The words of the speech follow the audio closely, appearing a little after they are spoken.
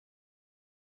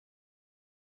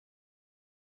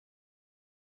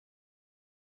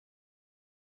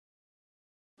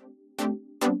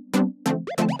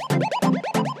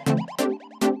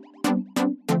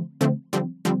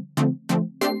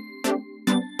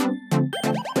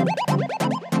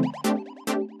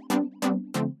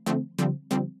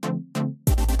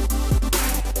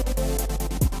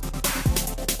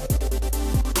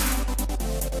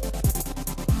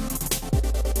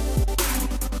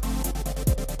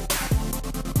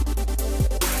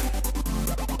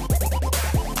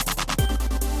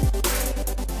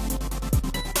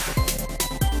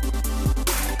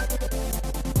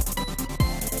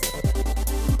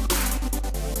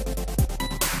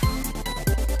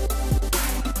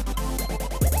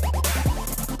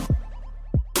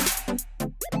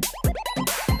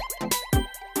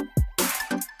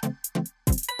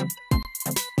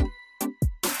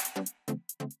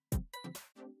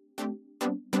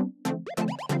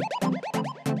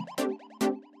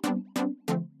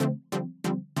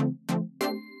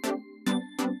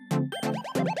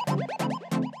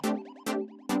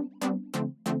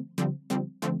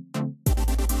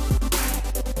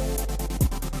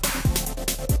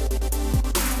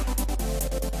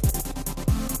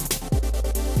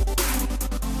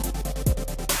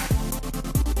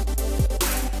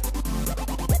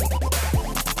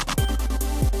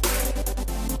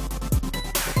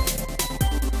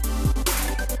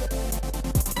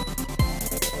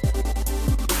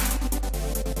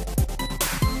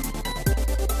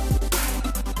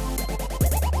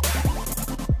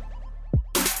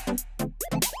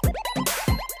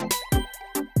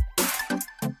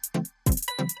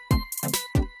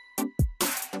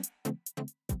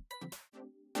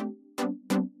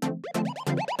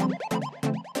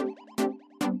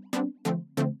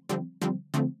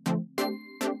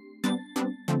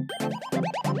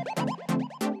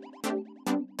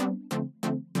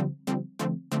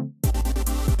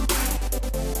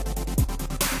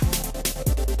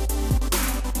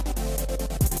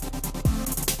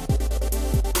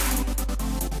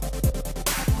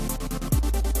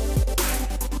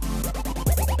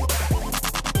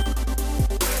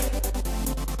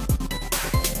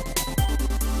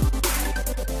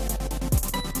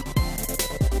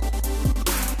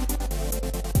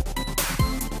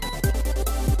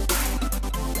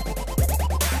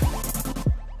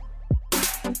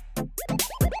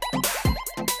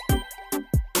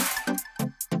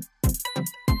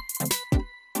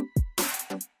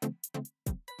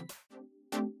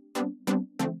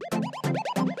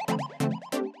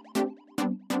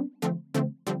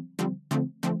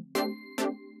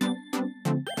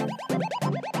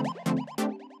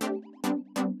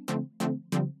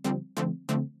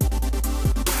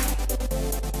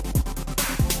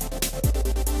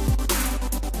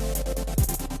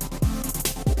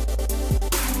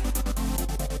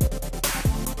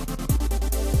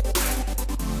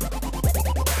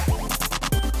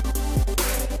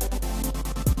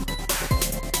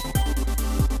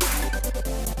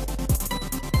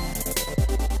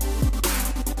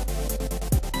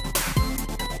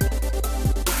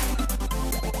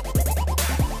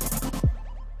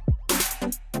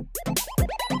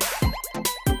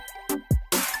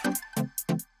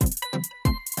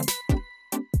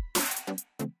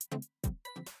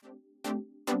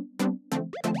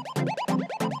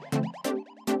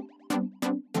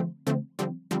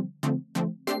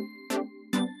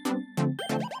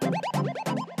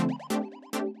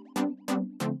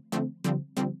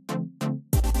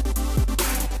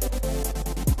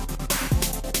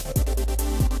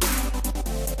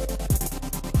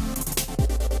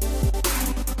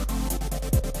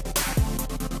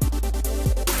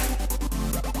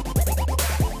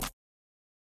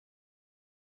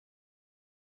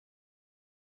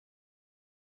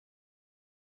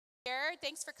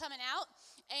Thanks for coming out.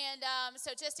 And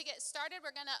so just to get started,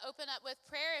 we're going to open up with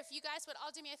prayer. If you guys would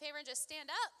all do me a favor and just stand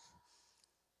up.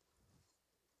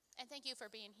 And thank you for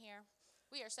being here.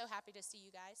 We are so happy to see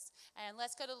you guys. And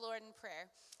let's go to the Lord in prayer.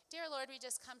 Dear Lord, we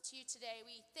just come to you today.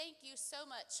 We thank you so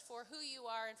much for who you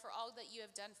are and for all that you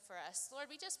have done for us.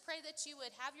 Lord, we just pray that you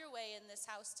would have your way in this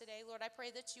house today. Lord, I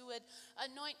pray that you would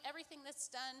anoint everything that's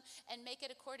done and make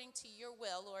it according to your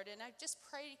will, Lord. And I just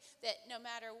pray that no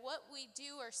matter what we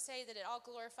do or say, that it all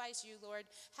glorifies you, Lord.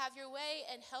 Have your way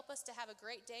and help us to have a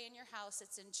great day in your house.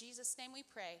 It's in Jesus' name we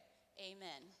pray.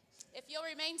 Amen. If you'll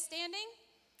remain standing.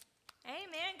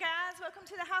 Amen, guys. Welcome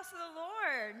to the house of the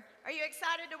Lord. Are you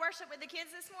excited to worship with the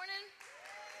kids this morning?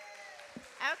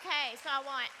 Okay, so I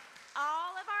want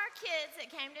all of our kids that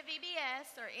came to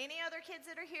VBS or any other kids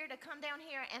that are here to come down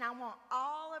here, and I want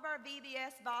all of our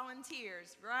VBS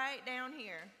volunteers right down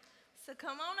here. So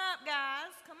come on up,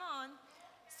 guys. Come on.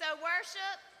 So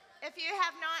worship, if you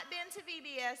have not been to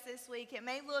VBS this week, it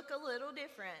may look a little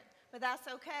different. but that's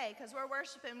okay because we're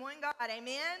worshiping one God.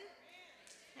 Amen?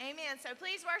 Amen. So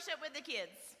please worship with the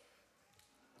kids.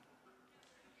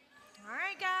 All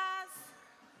right, guys.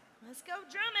 Let's go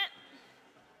drum it.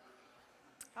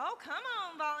 Oh, come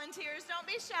on, volunteers. Don't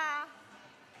be shy.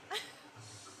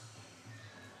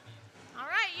 All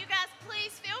right, you guys,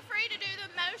 please feel free to do the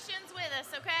motions with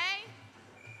us, okay?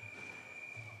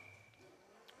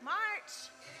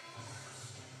 March.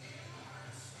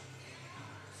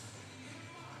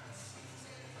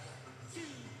 2,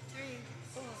 3,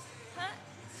 4. 1,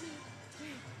 2, 3.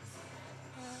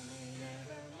 I may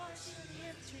never march in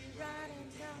victory, riding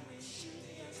down the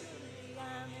street.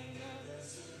 I may never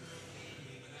see.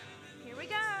 Here we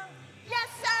go. Yes,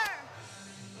 sir.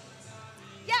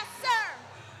 Yes, sir.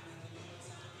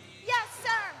 Yes,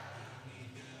 sir.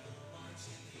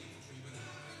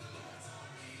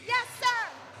 Yes, sir.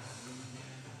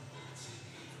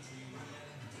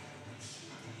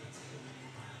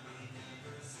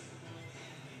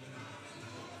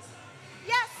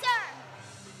 Yes, sir.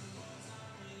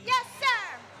 Yes, sir.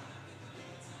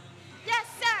 Yes,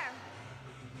 sir.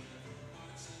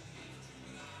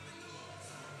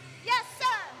 Yes,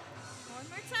 sir. One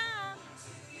more time.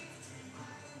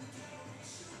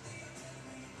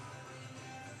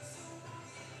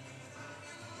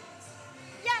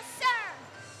 Yes, sir.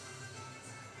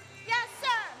 Yes,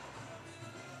 sir.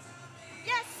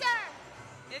 Yes, sir.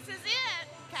 This is it.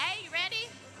 Okay, you ready?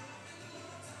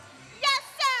 Yes,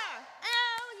 sir.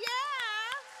 Oh,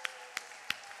 yeah.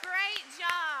 Great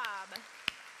job.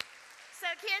 So,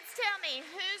 kids, tell me,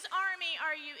 whose army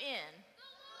are you in?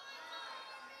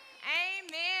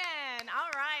 Amen.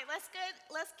 All right, let's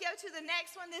go to the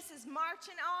next one. This is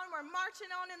marching on. We're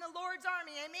marching on in the Lord's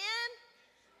army. Amen?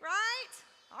 Right?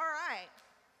 All right.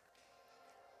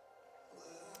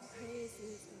 Praise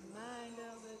is the mind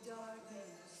of the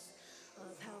darkness,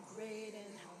 of how great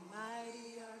and how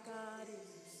mighty our God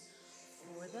is.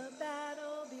 For the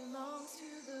battle belongs to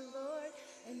the Lord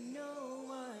and no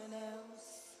one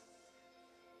else.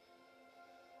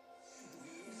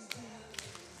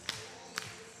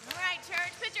 All right,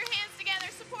 church, put your hands together.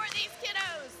 Support these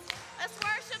kiddos. Let's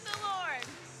worship the Lord.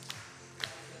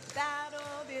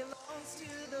 Battle belongs to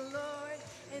the Lord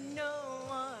and no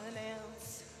one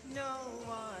else. No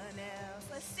one else.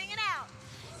 Let's sing it out.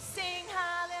 Sing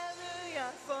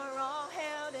hallelujah for all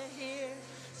hell to hear.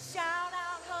 Shout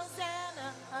out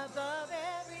Hosanna above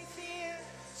every fear.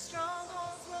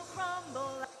 Strongholds will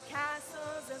crumble like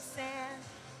castles of sand.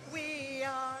 We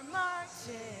are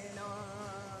marching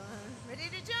on. Ready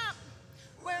to jump.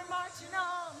 We're marching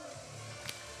on.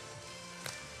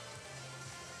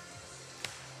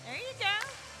 There you go.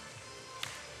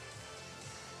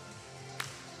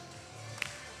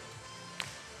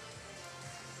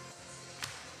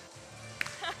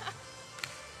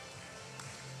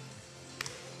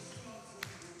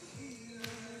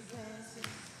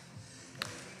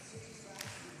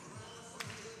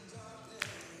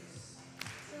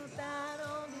 The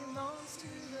battle belongs to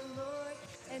the Lord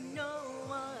and no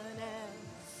one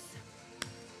else.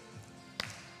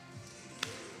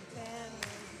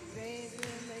 Banners raised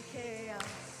in the chaos.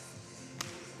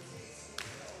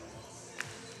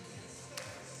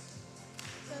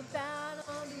 The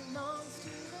battle belongs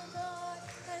to the Lord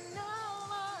and no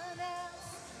one else.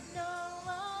 No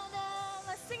one else.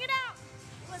 Let's sing it out.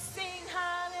 Let's sing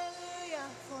hallelujah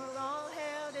for all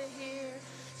hell to hear.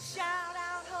 Shout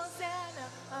out Hosanna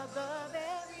above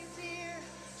every fear.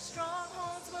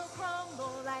 Strongholds will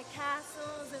crumble like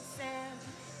castles of sand.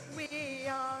 We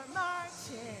are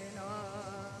marching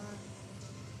on.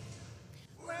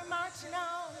 We're marching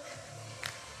on.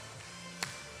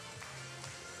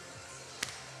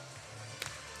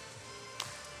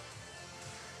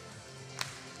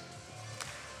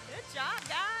 Good job,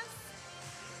 guys.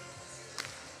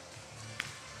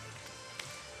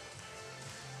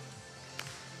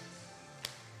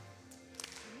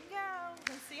 Here we go.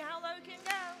 Let's see how low it can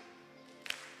go.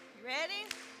 You ready?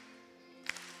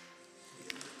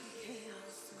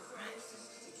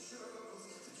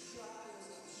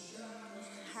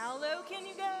 How low can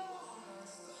you go?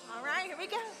 All right, here we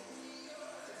go.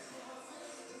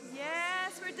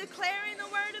 Yes, we're declaring the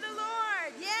word of the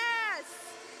Lord. Yes.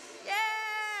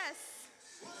 Yes.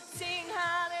 Sing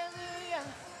hallelujah.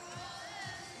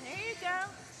 There you go.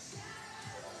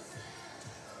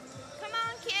 Come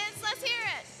on, kids, let's hear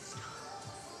it.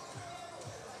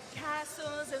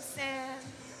 Castles of sand,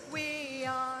 we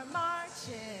are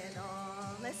marching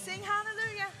on. Let's sing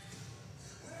hallelujah.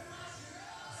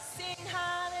 Sing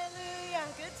hallelujah.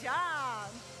 Good job.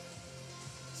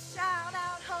 Shout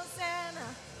out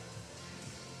Hosanna.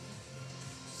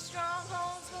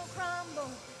 Strongholds will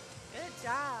crumble. Good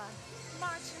job.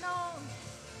 Marching on.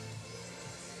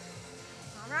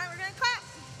 All right, we're going to clap.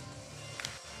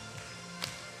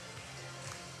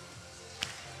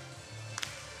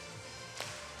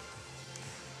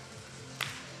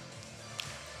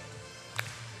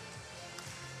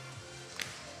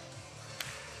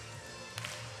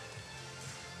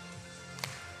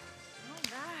 All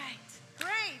right.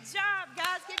 Great job,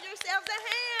 guys. Give yourselves a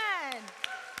hand.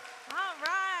 All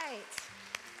right.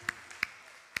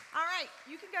 All right,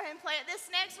 you can go ahead and play it. This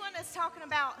next one is talking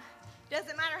about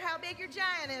doesn't matter how big your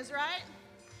giant is, right?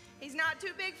 He's not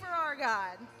too big for our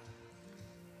God.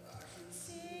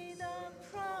 See the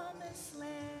promised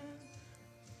land,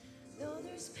 though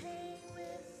there's pain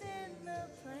within the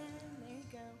plan. There you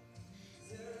go.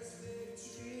 There's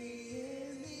victory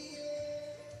in the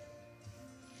air.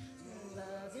 Your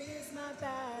love is my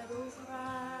battle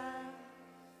cry.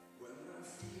 When my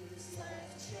fears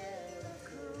like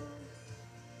Jericho.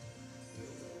 There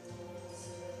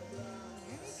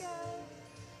we go.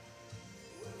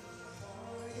 When my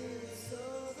heart is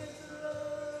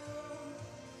overthrown.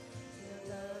 Your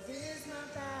love is my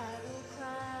battle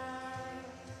cry,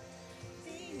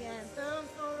 the anthem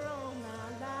for all my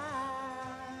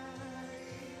life.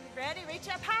 Ready? Reach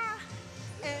up high.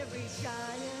 Every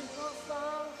giant will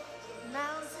fall,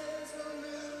 mountains will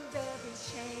move, every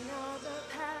chain of the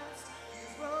past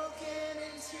broken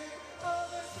into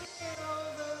overflow, all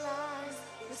the lies,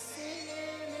 we're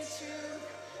singing the truth.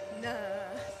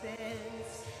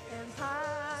 Nothing's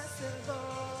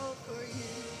impossible for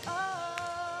you.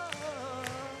 Oh.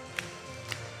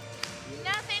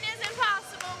 Nothing is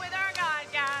impossible with our God,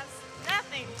 guys.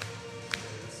 Nothing.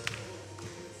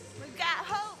 We've got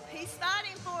hope. He's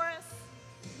fighting for us.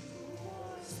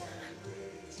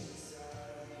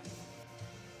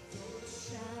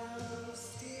 Shall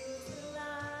steal the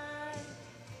light.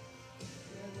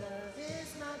 Your love is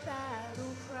my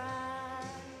battle cry,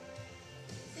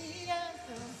 the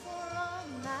anthem for all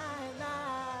my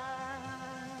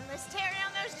life. Let's tear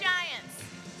down those giants.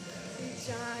 The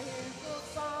giant will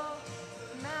fall,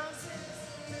 mountains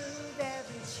move,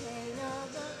 every chain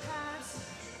of the past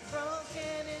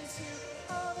broken into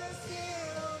all the fear,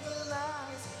 all the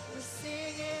lies. We're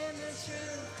singing the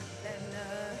truth that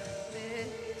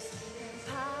nothing's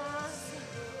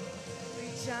impossible.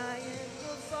 Every giant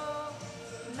will fall,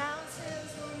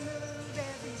 mountains will move,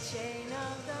 every chain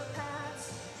of the past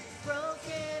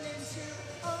broken into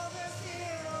all the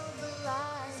fear, all the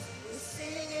lies. We're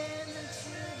singing the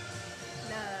truth.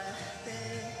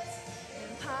 Nothing's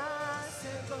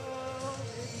impossible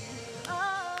with you. Oh,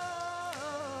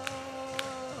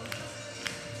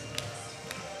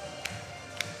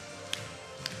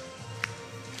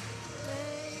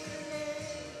 greater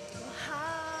name, no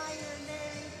higher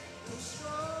name, no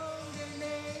stronger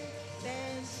name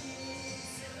than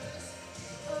Jesus.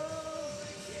 Oh,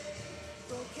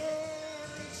 broke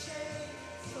every chain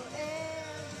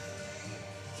forever.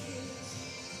 King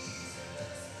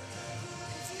Jesus.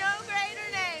 There's no greater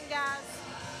name, guys.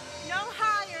 No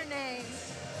higher name.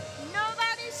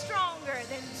 Nobody's stronger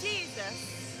than Jesus.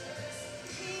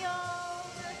 He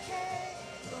overcame,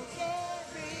 broke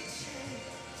every chain,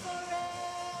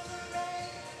 forever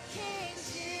reign, King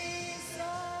Jesus.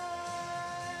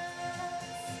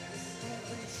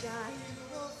 Every giant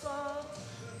will fall,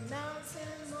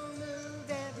 mountain will move,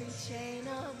 every chain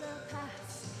of the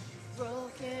past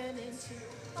broken into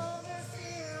all the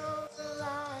fear, all the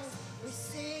lies. We're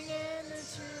singing the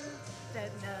truth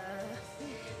that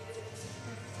nothing.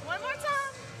 One more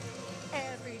time.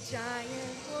 Every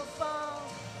giant will fall,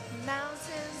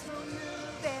 mountains will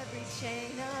move, every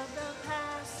chain of the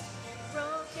past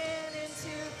broken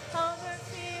into all the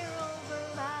fear, all the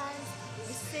lies.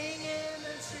 We're singing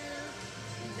the truth.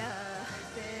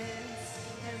 Nothing's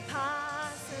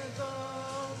impossible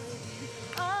with you.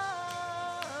 Oh.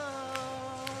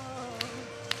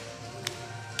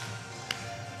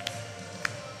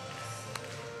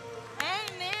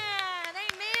 Amen.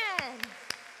 Amen.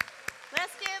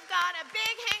 Let's give God a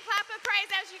big hand clap of praise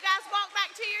as you guys walk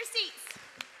back to your seats.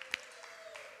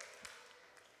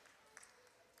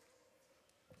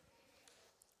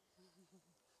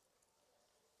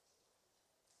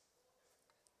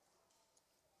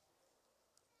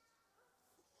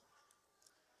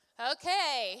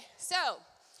 Okay, so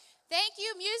thank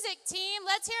you, music team.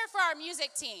 Let's hear it for our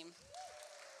music team.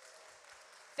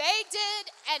 They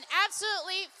did an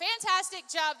absolutely fantastic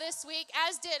job this week,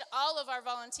 as did all of our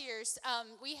volunteers.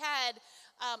 We had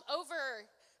over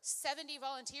 70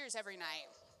 volunteers every night.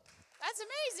 That's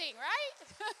amazing, right?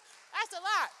 That's a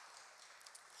lot.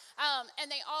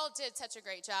 And they all did such a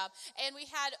great job. And we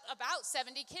had about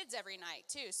 70 kids every night,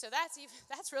 too. So that's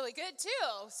really good, too.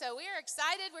 So we are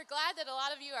excited. We're glad that a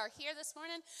lot of you are here this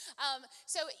morning.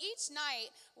 So each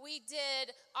night, we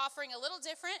did offering a little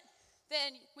different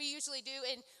than we usually do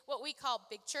in what we call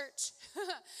big church.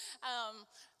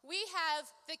 We have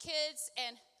the kids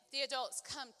and the adults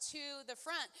come to the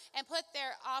front and put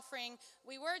their offering.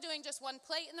 We were doing just one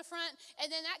plate in the front,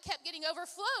 and then that kept getting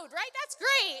overflowed, right? That's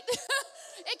great.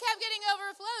 It kept getting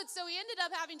overflowed, so we ended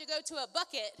up having to go to a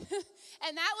bucket,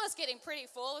 and that was getting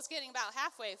pretty full. It was getting about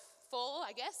halfway full,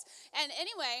 I guess. And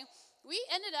anyway, we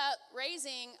ended up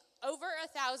raising over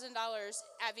 $1,000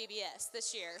 at VBS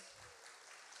this year.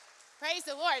 Praise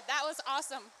the Lord. That was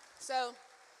awesome. So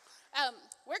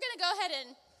we're going to go ahead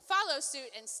and follow suit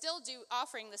and still do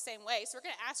offering the same way. So we're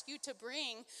going to ask you to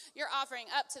bring your offering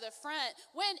up to the front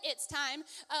when it's time.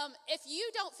 If you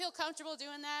don't feel comfortable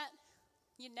doing that,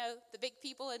 you know, the big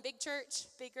people in big church,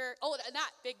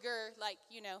 not bigger, like,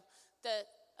 you know, the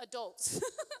adults,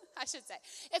 I should say.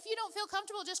 If you don't feel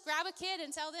comfortable, just grab a kid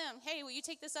and tell them, hey, will you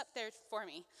take this up there for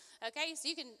me? Okay, so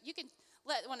you can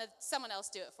let someone else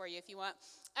do it for you if you want.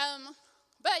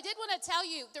 But I did want to tell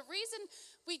you, the reason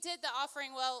we did the offering,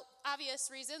 well,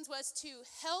 obvious reasons, was to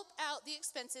help out the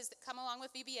expenses that come along with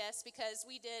VBS, because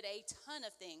we did a ton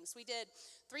of things. We did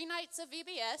 3 nights of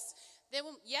VBS. Then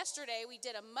yesterday, we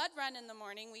did a mud run in the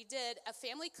morning. We did a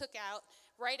family cookout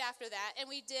right after that, and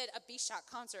we did a B-Shock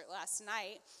concert last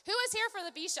night. Who was here for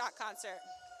the B-Shock concert?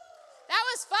 That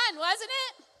was fun, wasn't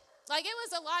it? Like, it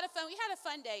was a lot of fun. We had a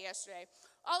fun day yesterday.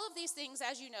 All of these things,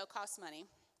 as you know, cost money.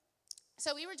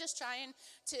 So we were just trying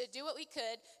to do what we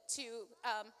could to,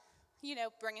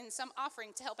 bring in some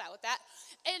offering to help out with that.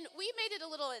 And we made it a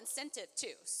little incentive,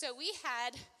 too. So we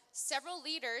had several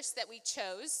leaders that we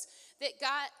chose that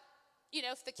got,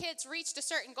 if the kids reached a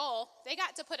certain goal, they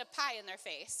got to put a pie in their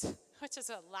face, which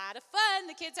is a lot of fun.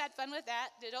 The kids had fun with that.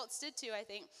 The adults did, too, I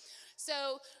think.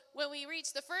 So when we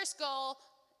reached the first goal,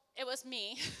 it was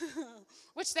me,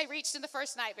 which they reached in the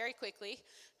first night very quickly.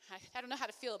 I don't know how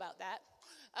to feel about that.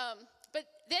 But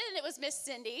then it was Miss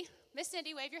Cindy. Miss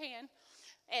Cindy, wave your hand.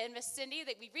 And Miss Cindy,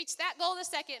 that we reached that goal the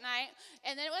second night.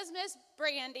 And then it was Miss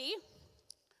Brandy.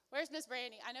 Where's Miss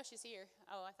Brandy? I know she's here.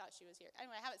 Oh, I thought she was here.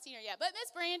 Anyway, I haven't seen her yet. But Miss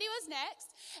Brandy was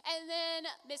next. And then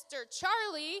Mr.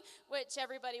 Charlie, which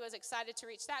everybody was excited to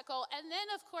reach that goal. And then,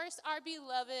 of course, our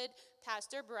beloved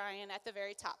Pastor Brian at the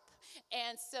very top.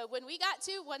 And so when we got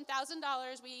to $1,000,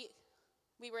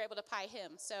 we were able to pie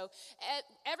him. So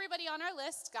everybody on our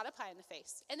list got a pie in the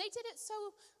face. And they did it so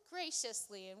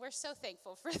graciously, and we're so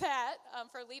thankful for that,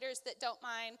 for leaders that don't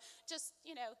mind just,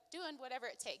 doing whatever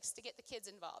it takes to get the kids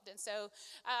involved. And so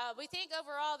we think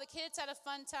overall the kids had a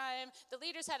fun time, the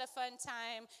leaders had a fun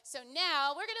time. So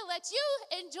now we're going to let you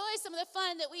enjoy some of the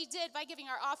fun that we did by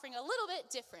giving our offering a little bit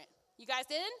different. You guys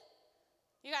in?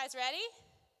 You guys ready?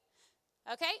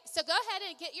 Okay, so go ahead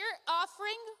and get your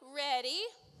offering ready.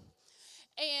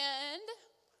 And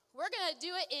we're going to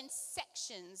do it in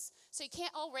sections, so you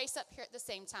can't all race up here at the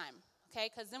same time, okay?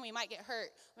 Because then we might get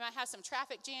hurt. We might have some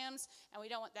traffic jams, and we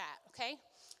don't want that, okay?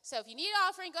 So if you need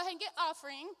offering, go ahead and get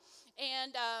offering,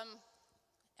 and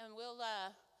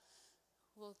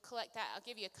we'll collect that. I'll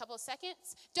give you a couple of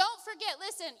seconds. Don't forget,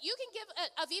 listen, you can give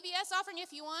a VBS offering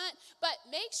if you want, but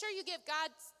make sure you give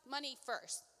God's money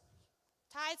first.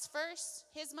 Tithes first,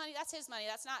 his money, that's his money.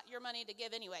 That's not your money to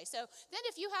give anyway. So then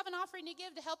if you have an offering to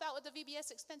give to help out with the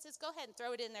VBS expenses, go ahead and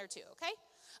throw it in there too, okay?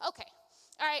 Okay.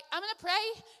 All right, I'm going to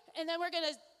pray, and then we're going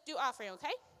to do offering,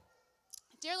 okay?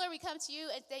 Dear Lord, we come to you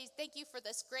and thank you for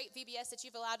this great VBS that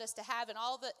you've allowed us to have and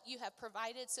all that you have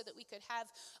provided so that we could have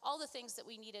all the things that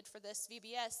we needed for this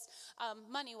VBS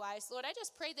money-wise. Lord, I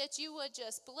just pray that you would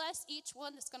just bless each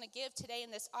one that's going to give today in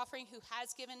this offering who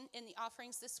has given in the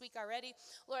offerings this week already.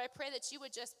 Lord, I pray that you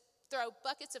would just throw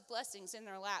buckets of blessings in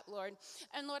their lap, Lord.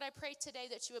 And Lord, I pray today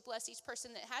that you would bless each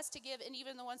person that has to give and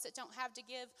even the ones that don't have to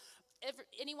give.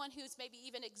 Anyone who's maybe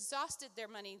even exhausted their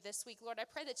money this week, Lord, I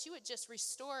pray that you would just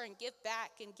restore and give back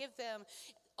and give them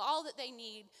all that they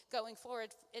need going forward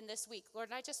in this week. Lord,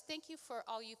 and I just thank you for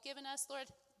all you've given us, Lord.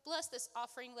 Bless this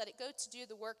offering. Let it go to do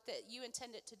the work that you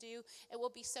intend it to do. And we'll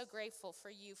be so grateful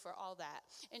for you for all that.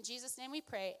 In Jesus' name we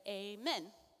pray,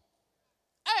 amen.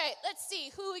 All right, let's see.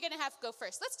 Who are we going to have go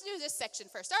first? Let's do this section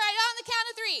first. All right, on the count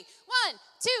of 3. 1,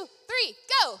 2, 3,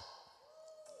 go.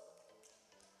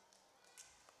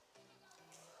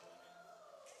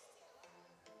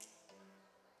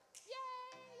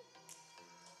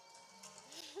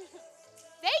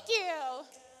 Thank you.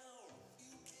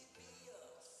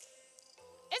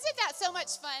 Isn't that so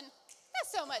much fun?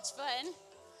 That's so much fun.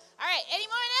 All right,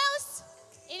 anyone else?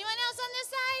 Anyone else on this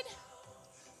side?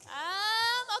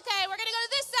 Okay, we're gonna go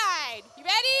to this side. You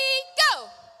ready? Go.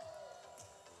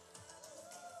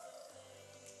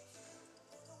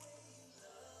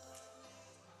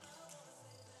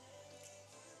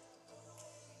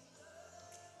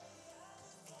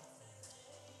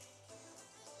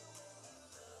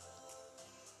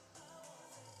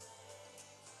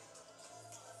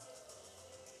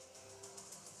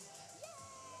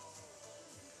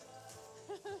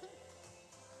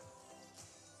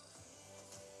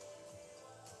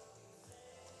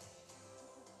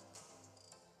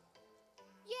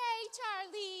 Yay,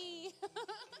 Charlie.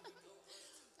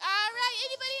 All right,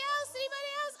 anybody else?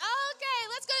 Anybody else? Okay,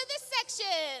 let's go to this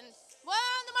section.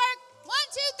 On the mark. 1,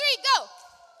 2, 3, go.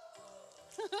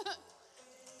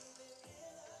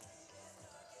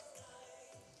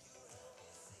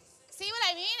 See what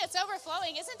I mean? It's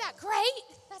overflowing. Isn't that great?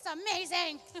 That's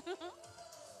amazing.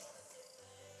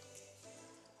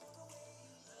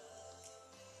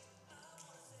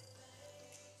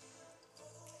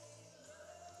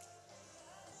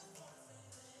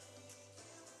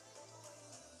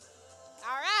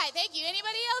 All right, thank you.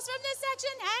 Anybody else from this section?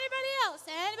 Anybody else?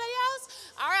 Anybody else?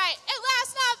 All right, and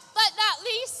last but not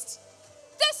least,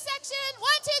 this section. 1,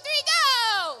 2, 3,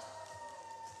 go.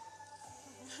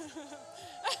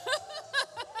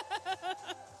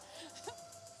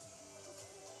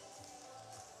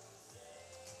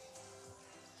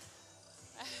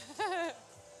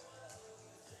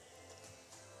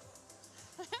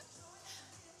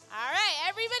 All right,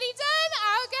 everybody done?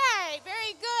 Okay,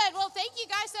 very good. Well, thank you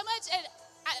guys so much. And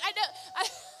I know,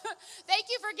 thank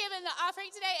you for giving the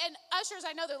offering today. And ushers,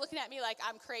 I know they're looking at me like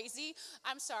I'm crazy.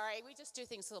 I'm sorry. We just do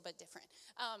things a little bit different.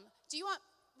 Do you want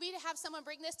me to have someone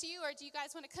bring this to you, or do you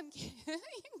guys want to come get it?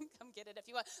 You can come get it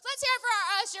if you want. Let's hear it for our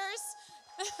ushers.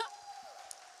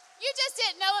 You just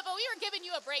didn't know it, but we were giving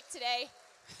you a break today.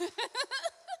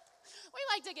 We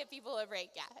like to give people a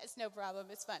break. Yeah, it's no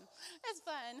problem. It's fun. It's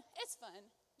fun. It's fun.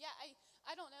 Yeah,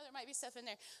 I don't know. There might be stuff in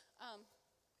there.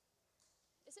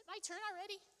 Is it my turn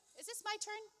already? Is this my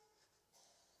turn?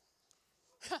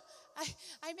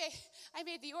 I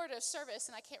made the order of service,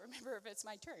 and I can't remember if it's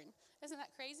my turn. Isn't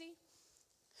that crazy?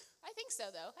 I think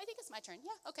so, though. I think it's my turn.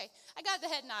 Yeah, okay. I got the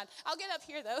head nod. I'll get up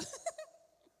here, though.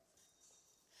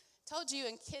 Told you,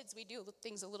 in kids, we do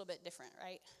things a little bit different,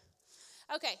 right?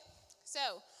 Okay, so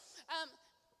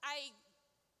I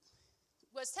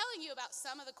was telling you about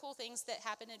some of the cool things that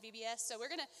happened in VBS. So we're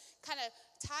going to kind of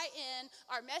tie in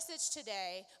our message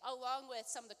today along with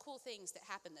some of the cool things that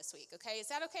happened this week, okay? Is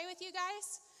that okay with you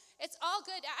guys? It's all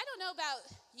good. I don't know about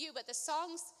you, but those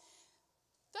songs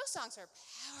are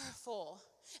powerful.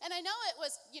 And I know it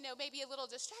was, maybe a little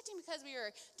distracting because we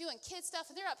were doing kid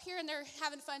stuff, and they're up here and they're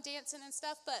having fun dancing and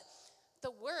stuff, but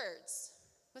the words,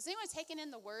 was anyone taking in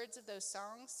the words of those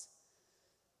songs?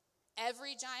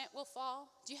 Every giant will fall.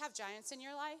 Do you have giants in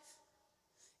your life?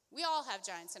 We all have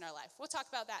giants in our life. We'll talk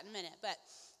about that in a minute. But,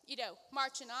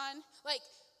 marching on. Like,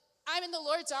 I'm in the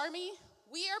Lord's army.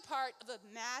 We are part of a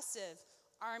massive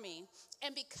army.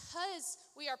 And because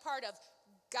we are part of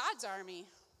God's army,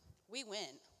 we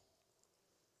win.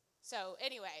 So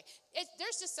anyway,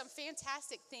 there's just some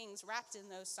fantastic things wrapped in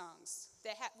those songs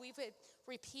that we've been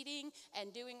repeating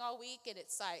and doing all week, and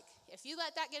it's like, if you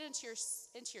let that get into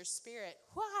your spirit,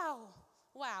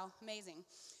 wow, amazing.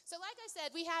 So like I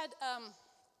said, we had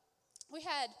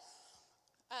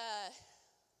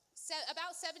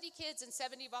about 70 kids and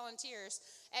 70 volunteers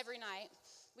every night.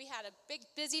 We had a big,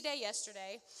 busy day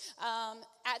yesterday.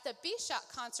 At the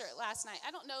B-Shock concert last night,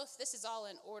 I don't know if this is all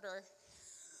in order,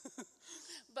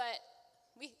 but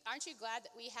aren't you glad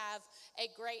that we have a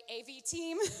great AV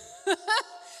team?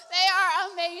 They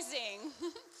are amazing.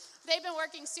 They've been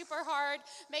working super hard,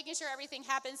 making sure everything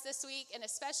happens this week, and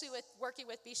especially with working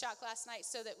with B-Shock last night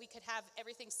so that we could have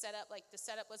everything set up. Like, the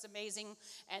setup was amazing,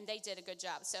 and they did a good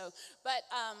job. But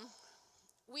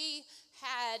we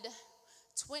had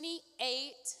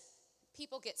 28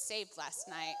 people get saved last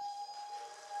night.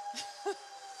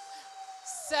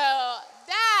 So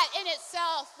that in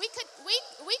itself, we could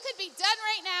be done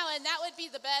right now, and that would be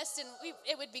the best, and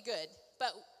it would be good.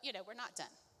 But we're not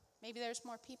done. Maybe there's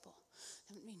more people.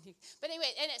 But anyway,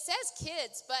 and it says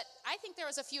kids, but I think there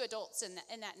was a few adults in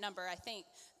that number. I think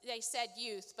they said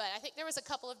youth, but I think there was a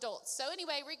couple of adults. So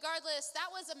anyway, regardless, that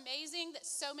was amazing that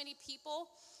so many people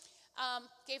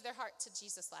gave their heart to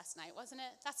Jesus last night, wasn't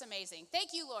it? That's amazing. Thank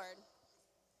you, Lord.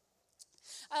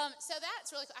 So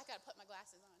that's really cool. I got to put my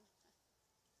glasses on.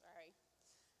 Sorry.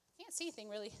 Can't see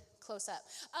anything really close up.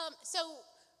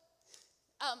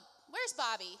 Where's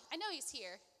Bobby? I know he's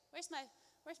here. Where's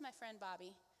my friend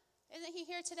Bobby? Isn't he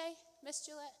here today, Miss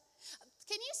Gillette?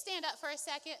 Can you stand up for a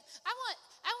second? I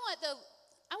want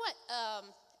I want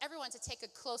everyone to take a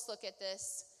close look at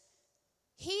this.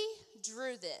 He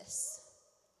drew this.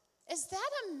 Is that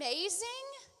amazing?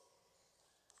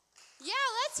 Yeah,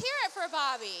 let's hear it for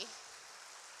Bobby.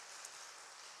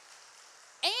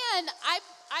 And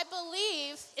I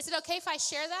believe, is it okay if I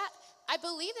share that? I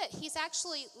believe that he's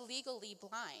actually legally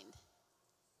blind.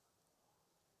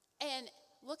 And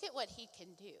look at what he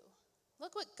can do.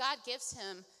 Look what God gives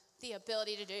him the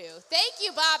ability to do. Thank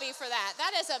you, Bobby, for that.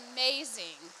 That is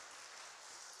amazing.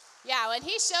 Yeah, when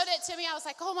he showed it to me, I was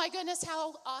like, oh my goodness,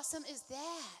 how awesome is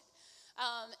that?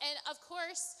 And of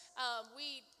course,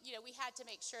 we had to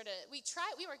make sure we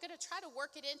were going to try to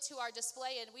work it into our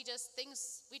display, and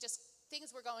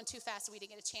things were going too fast, and we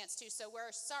didn't get a chance to. So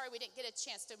we're sorry we didn't get a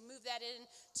chance to move that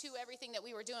into everything that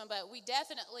we were doing, but we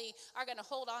definitely are going to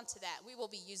hold on to that. We will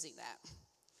be using that.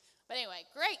 But anyway,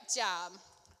 great job.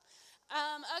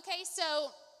 Okay,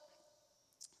 so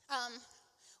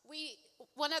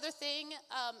one other thing,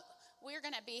 we're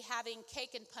going to be having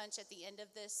cake and punch at the end of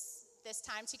this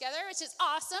time together, which is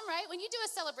awesome, right? When you do a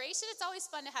celebration, it's always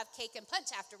fun to have cake and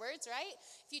punch afterwards, right?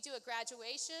 If you do a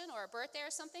graduation or a birthday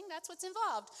or something, that's what's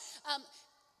involved.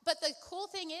 But the cool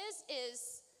thing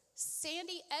is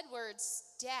Sandy Edwards'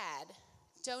 dad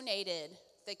donated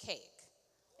the cake.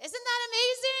 Isn't that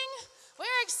amazing?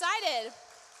 We're excited.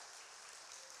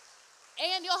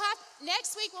 And you'll have,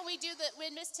 next week when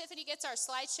when Miss Tiffany gets our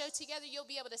slideshow together, you'll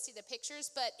be able to see the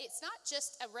pictures, but it's not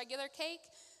just a regular cake.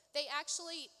 They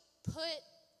actually put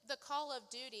the Call of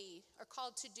Duty or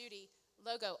Called to Duty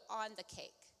logo on the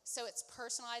cake. So it's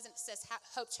personalized, and it says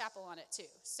Hope Chapel on it too.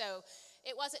 So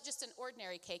it wasn't just an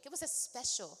ordinary cake. It was a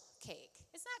special cake.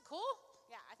 Isn't that cool?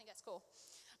 Yeah, I think that's cool.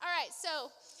 All right,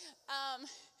 so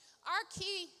our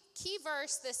key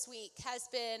verse this week has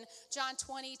been John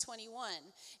 20:21,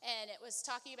 and it was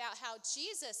talking about how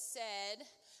Jesus said,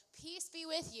 peace be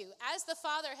with you. As the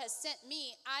Father has sent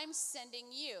me, I'm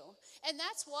sending you. And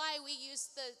that's why we use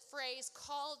the phrase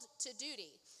called to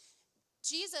duty.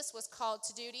 Jesus was called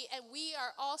to duty, and we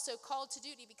are also called to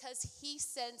duty because he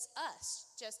sends us.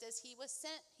 Just as he was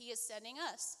sent, he is sending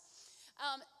us.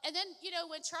 And then,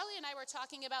 when Charlie and I were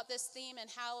talking about this theme and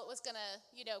how it was going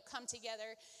to, come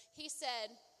together, he said,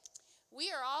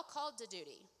 we are all called to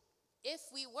duty. If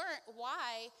we weren't,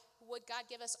 why would God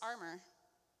give us armor?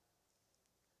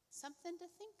 Something to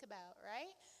think about,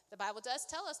 right? The Bible does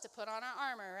tell us to put on our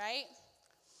armor, right?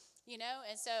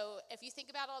 And so if you think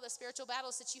about all the spiritual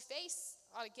battles that you face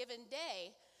on a given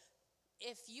day,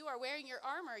 if you are wearing your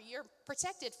armor, you're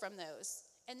protected from those.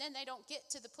 And then they don't get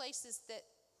to the places that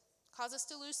cause us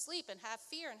to lose sleep and have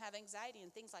fear and have anxiety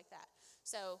and things like that.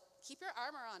 So keep your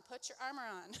armor on. Put your armor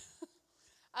on.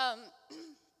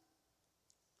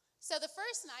 So the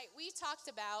first night, we talked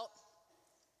about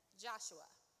Joshua.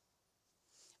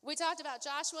 We talked about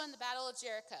Joshua and the Battle of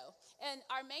Jericho. And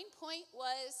our main point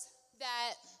was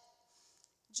that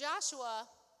Joshua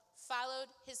followed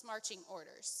his marching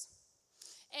orders.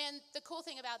 And the cool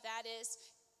thing about that is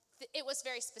it was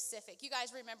very specific. You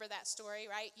guys remember that story,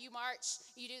 right? You march,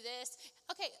 you do this.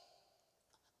 Okay,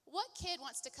 what kid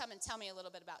wants to come and tell me a little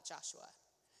bit about Joshua?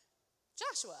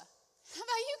 Joshua, how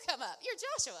about you come up? You're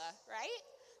Joshua, right?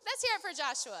 Let's hear it for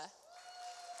Joshua.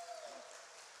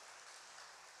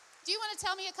 Do you want to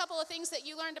tell me a couple of things that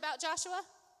you learned about Joshua?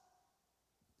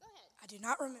 Go ahead. I do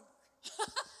not remember.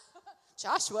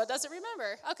 Joshua doesn't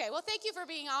remember. Okay, well, thank you for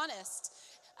being honest.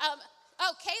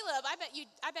 Caleb, I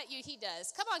bet you he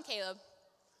does. Come on, Caleb.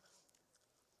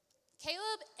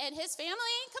 Caleb and his family?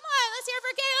 Come on, let's hear it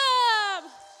for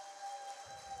Caleb.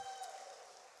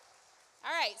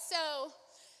 All right, so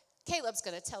Caleb's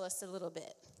going to tell us a little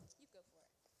bit. You go for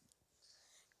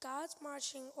it. God's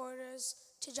marching orders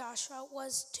to Joshua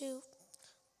was to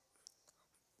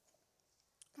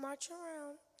march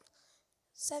around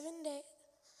 7 days.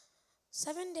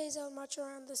 7 days they would march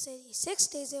around the city. 6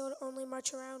 days they would only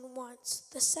march around once.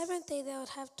 The 7th day they would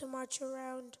have to march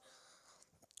around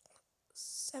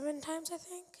 7 times, I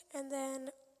think. And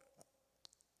then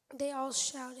they all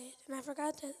shouted. And I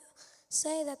forgot to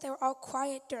say that they were all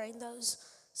quiet during those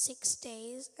 6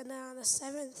 days. And then on the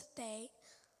 7th day,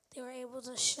 they were able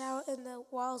to shout and the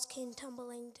walls came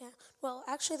tumbling down. Well,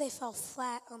 actually they fell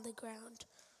flat on the ground.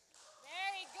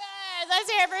 Very good.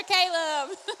 Let's hear it for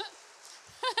Caleb.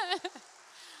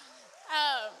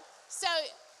 So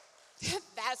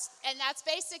That's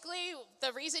basically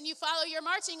the reason you follow your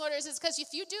marching orders, is because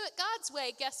if you do it God's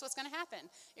way, guess what's going to happen?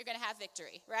 You're going to have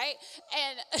victory, right?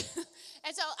 And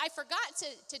and so I forgot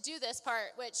to do this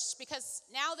part, because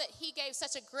now that he gave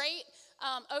such a great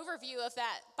overview of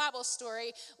that Bible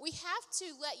story, we have to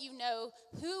let you know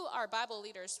who our Bible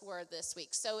leaders were this week.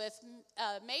 So if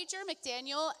Major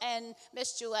McDaniel and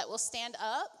Miss Juliet will stand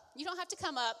up. You don't have to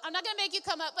come up. I'm not going to make you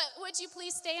come up, but would you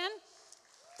please stand?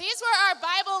 These were our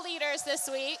Bible leaders this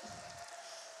week,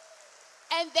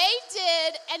 and they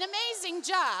did an amazing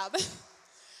job.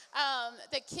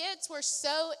 The kids were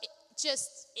so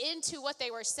just into what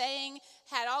they were saying,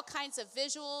 had all kinds of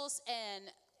visuals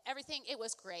and everything. It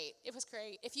was great. It was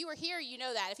great. If you were here, you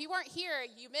know that. If you weren't here,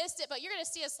 you missed it, but you're going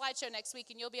to see a slideshow next week,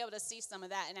 and you'll be able to see some of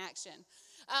that in action.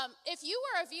 If you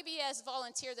were a VBS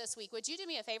volunteer this week, would you do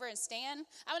me a favor and stand?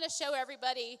 I want to show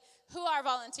everybody who our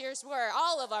volunteers were,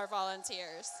 all of our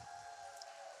volunteers.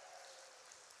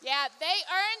 Yeah, they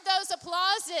earned those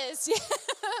applauses.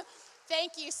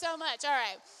 Thank you so much. All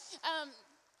right.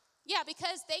 Yeah,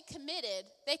 because they committed,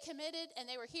 and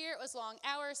they were here. It was long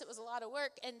hours. It was a lot of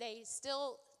work, and they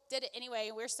still did it anyway,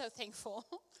 and we're so thankful.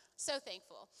 So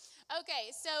thankful.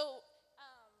 Okay, so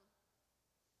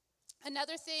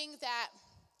another thing that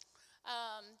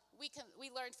we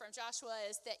learned from Joshua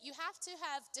is that you have to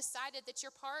have decided that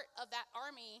you're part of that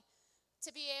army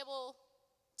to be able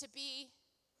to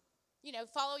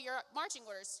follow your marching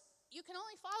orders. You can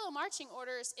only follow marching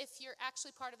orders if you're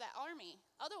actually part of that army.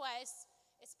 Otherwise,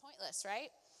 it's pointless,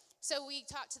 right? So we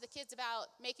talked to the kids about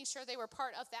making sure they were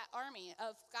part of that army,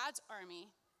 of God's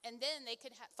army, and then they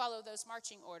could follow those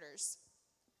marching orders.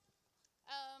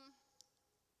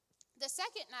 The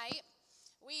second night,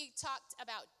 we talked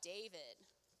about David.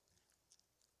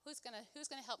 Who's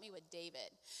gonna help me with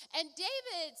David? And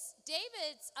David's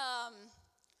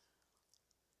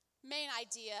main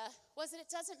idea was that it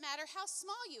doesn't matter how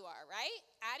small you are, right?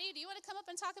 Addie, do you want to come up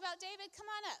and talk about David? Come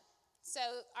on up. So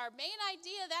our main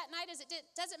idea that night is it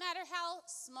doesn't matter how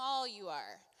small you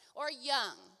are or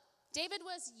young. David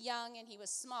was young and he was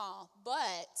small,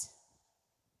 but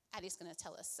Addie's going to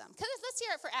tell us some. Let's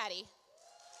hear it for Addie.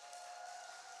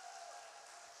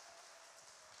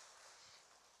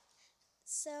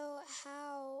 So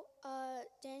how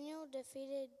Daniel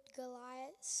defeated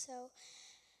Goliath. So,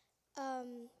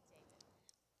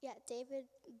 David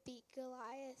beat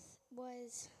Goliath.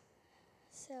 That's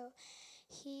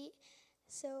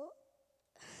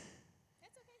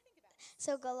okay, think about it.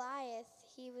 So Goliath,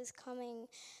 he was coming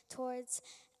towards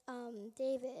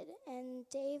David, and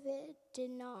David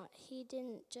he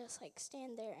didn't just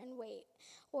stand there and wait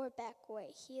or back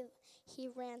away. He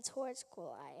ran towards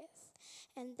Goliath,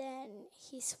 and then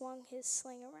he swung his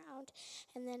sling around,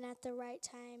 and then at the right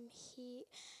time he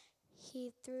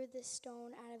threw the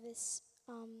stone out of his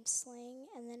sling,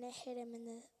 and then it hit him in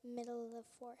the middle of the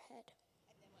forehead.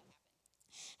 And then what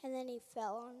happened? And then he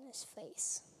fell on his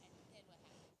face. And then what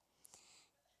happened?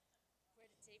 Where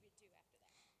did David do after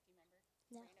that? Do you remember?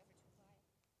 No. Ran over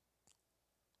to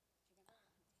Goliath.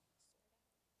 Do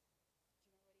you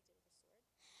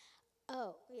remember? Do you remember what he did with the sword?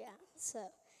 Oh, yeah.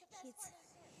 So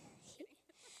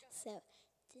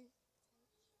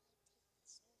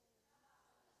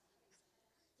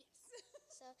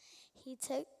he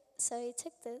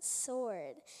took the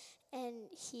sword and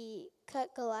he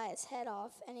cut Goliath's head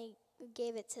off and he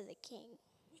gave it to the king.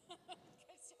 Good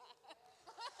job.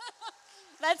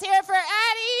 Let's hear it for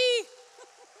Addie.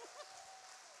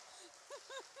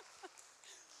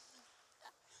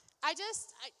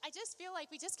 I just feel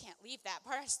like we just can't leave that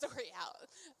part of the story out.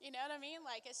 You know what I mean?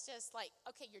 It's just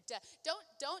okay, you're done.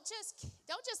 Don't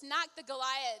just knock the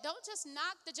Goliath. Don't just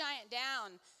knock the giant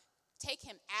down. Take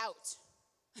him out.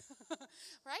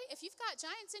 Right? If you've got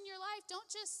giants in your life, don't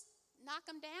just knock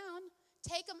them down.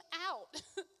 Take them out.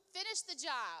 Finish the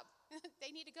job.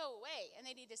 They need to go away, and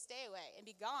they need to stay away and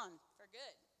be gone for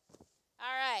good.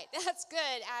 All right, that's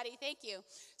good, Addie. Thank you.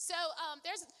 So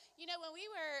there's, when we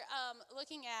were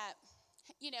looking at,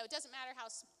 it doesn't matter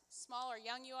how small or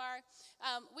young you are,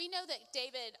 we know that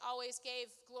David always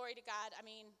gave glory to God. I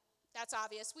mean, that's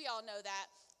obvious. We all know that.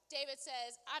 David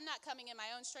says, I'm not coming in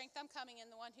my own strength. I'm coming in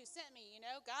the one who sent me,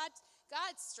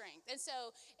 God's strength. And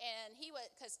so,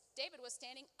 because David was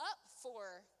standing up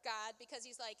for God because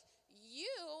he's like, you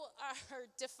are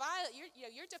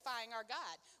you're defying our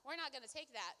God. We're not going to take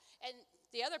that. And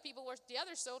the other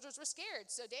soldiers were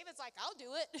scared. So David's like, I'll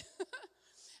do it.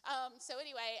 So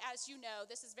anyway, as you know,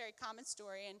 this is a very common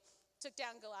story and took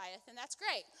down Goliath, and that's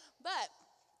great.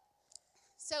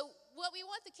 So what we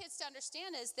want the kids to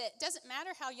understand is that it doesn't matter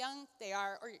how young they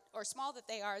are or small that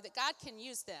they are, that God can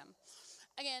use them.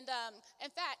 And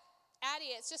in fact,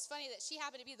 Addie, it's just funny that she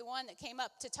happened to be the one that came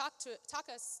up to talk to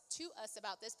us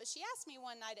about this, but she asked me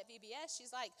one night at VBS,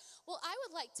 she's like, well, I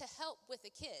would like to help with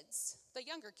the kids, the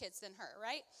younger kids than her,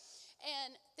 right?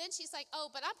 And then she's like, oh,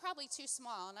 but I'm probably too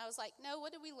small. And I was like, no,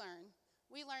 what did we learn?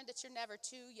 We learned that you're never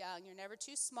too young, you're never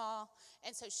too small,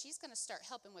 and so she's going to start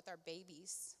helping with our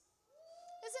babies.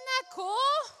 Isn't that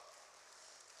cool?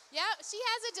 Yeah, she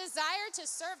has a desire to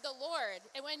serve the Lord,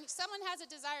 and when someone has a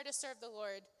desire to serve the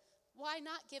Lord, why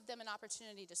not give them an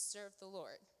opportunity to serve the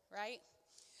Lord, right?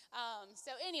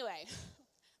 So anyway,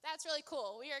 that's really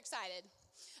cool. We are excited.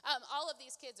 All of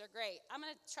these kids are great. I'm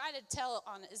going to try to tell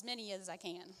on as many as I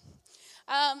can.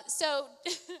 So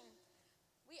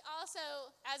we also,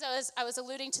 as I was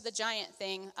alluding to the giant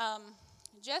thing,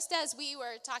 just as we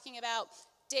were talking about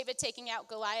David taking out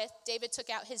Goliath, David took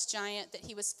out his giant that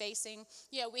he was facing.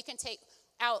 You know, we can take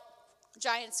out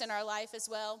giants in our life as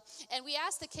well. And we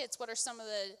asked the kids what are some of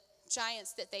the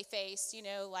giants that they face, you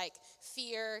know, like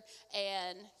fear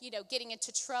and, you know, getting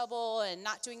into trouble and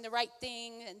not doing the right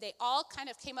thing. And they all kind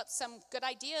of came up with some good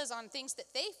ideas on things that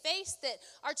they face that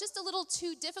are just a little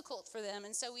too difficult for them.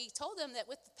 And so we told them that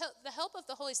with the help of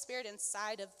the Holy Spirit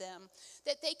inside of them,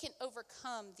 that they can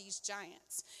overcome these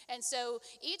giants. And so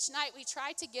each night we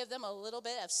tried to give them a little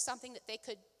bit of something that they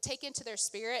could take into their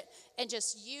spirit and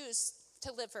just use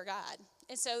to live for God.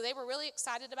 And so they were really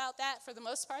excited about that. For the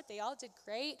most part, they all did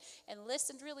great and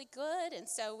listened really good. And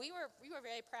so we were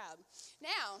very proud.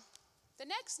 Now, the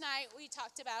next night we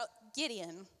talked about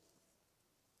Gideon.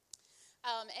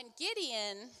 And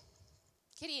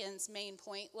Gideon's main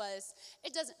point was,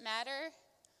 it doesn't matter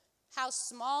how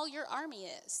small your army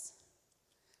is.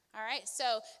 All right,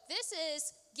 so this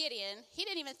is Gideon. He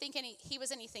didn't even think he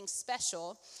was anything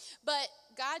special, but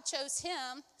God chose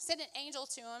him, sent an angel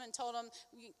to him and told him,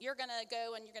 you're going to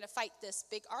go and you're going to fight this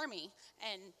big army.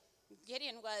 And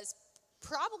Gideon was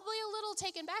probably a little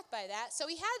taken back by that. So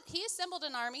he assembled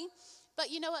an army,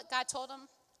 but you know what God told him?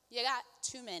 You got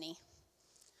too many.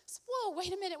 So, whoa,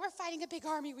 wait a minute, we're fighting a big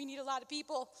army. We need a lot of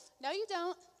people. No, you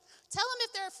don't. Tell them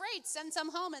if they're afraid, send some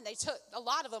home, and they took a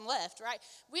lot of them left, right?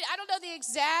 I don't know the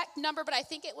exact number, but I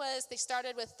think it was they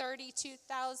started with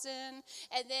 32,000, and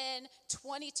then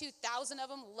 22,000 of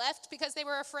them left because they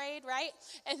were afraid, right?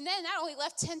 And then that only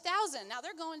left 10,000. Now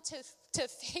they're going to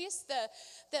face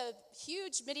the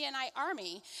huge Midianite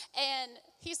army, and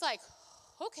he's like,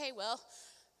 okay, well,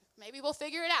 maybe we'll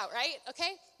figure it out, right?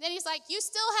 Okay? Then he's like, you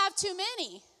still have too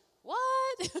many.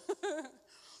 What?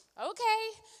 Okay.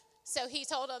 So he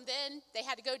told them then they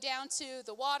had to go down to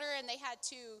the water and they had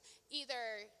to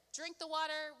either drink the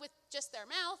water with just their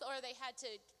mouth or they had to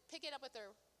pick it up with their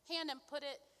hand and put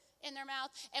it in their mouth.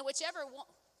 And whichever one,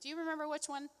 do you remember which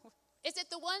one? Is it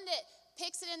the one that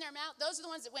picks it in their mouth? Those are the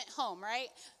ones that went home, right?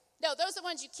 No, those are the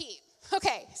ones you keep.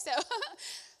 Okay, so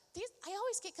I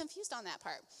always get confused on that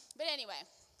part. But anyway,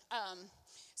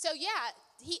 so yeah,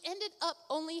 he ended up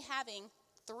only having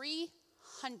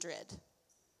 300.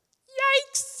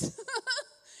 Yikes!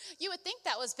 You would think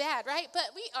that was bad, right?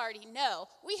 But we already know.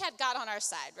 We had God on our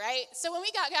side, right? So when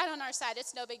we got God on our side,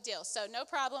 it's no big deal. So no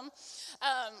problem.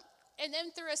 And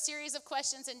then through a series of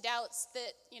questions and doubts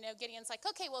that, Gideon's like,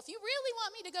 okay, well, if you really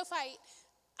want me to go fight,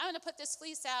 I'm going to put this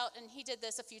fleece out. And he did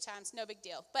this a few times. No big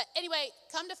deal. But anyway,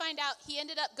 come to find out, he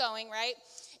ended up going, right?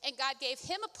 And God gave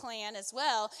him a plan as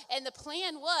well. And the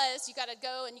plan was, you got to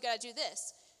go and you got to do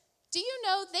this. Do you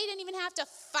know they didn't even have to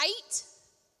fight?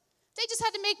 They just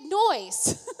had to make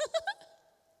noise.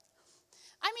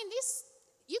 I mean,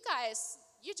 you guys,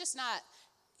 you just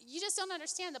don't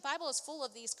understand. The Bible is full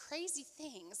of these crazy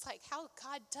things, like how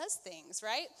God does things,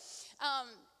 right?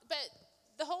 But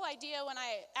the whole idea when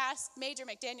I asked Major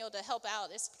McDaniel to help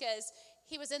out is because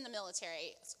he was in the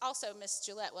military. Also, Miss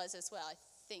Gillette was as well, I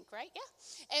think, right?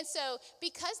 Yeah. And so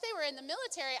because they were in the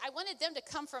military, I wanted them to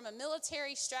come from a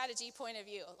military strategy point of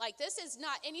view. Like, this is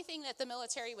not anything that the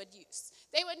military would use.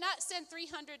 They would not send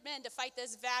 300 men to fight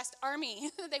this vast army.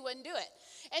 They wouldn't do it.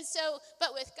 And so,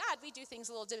 but with God, we do things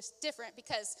a little different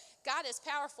because God is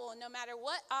powerful, and no matter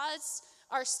what odds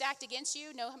are stacked against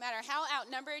you, no matter how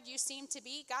outnumbered you seem to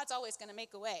be, God's always going to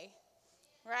make a way,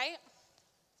 right?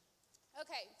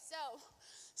 Okay,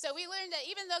 so we learned that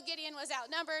even though Gideon was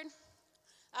outnumbered,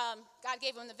 God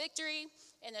gave him the victory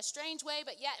in a strange way,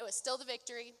 but yet it was still the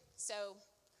victory. So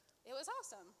it was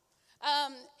awesome.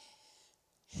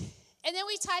 And then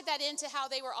we tied that into how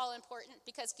they were all important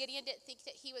because Gideon didn't think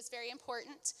that he was very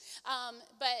important,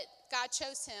 but God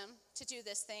chose him to do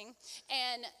this thing.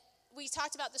 And we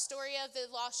talked about the story of the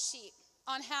lost sheep,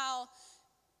 on how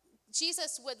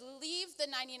Jesus would leave the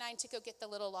 99 to go get the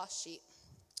little lost sheep.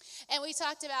 And we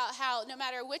talked about how no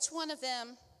matter which one of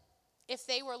them if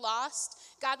they were lost,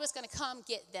 God was going to come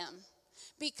get them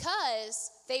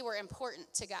because they were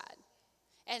important to God.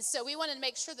 And so we wanted to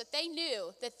make sure that they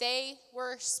knew that they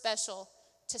were special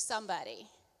to somebody.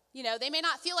 You know, they may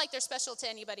not feel like they're special to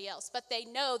anybody else, but they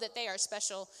know that they are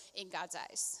special in God's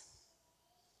eyes.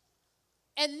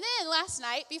 And then last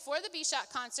night, before the B-Shot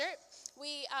concert,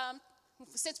 we,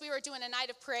 since we were doing a night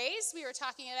of praise, we were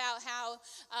talking about how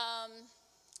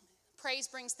praise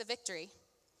brings the victory.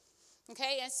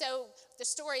 Okay, and so the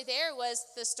story there was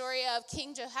the story of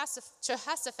King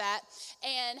Jehoshaphat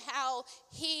and how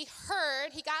he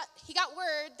got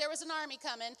word there was an army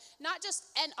coming, not just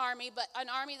an army, but an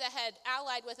army that had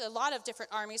allied with a lot of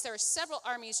different armies. There were several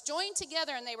armies joined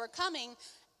together and they were coming,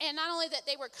 and not only that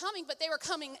they were coming, but they were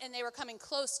coming and they were coming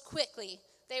close quickly.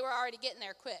 They were already getting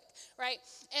there quick, right?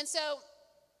 And so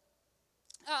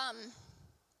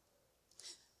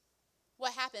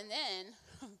what happened then,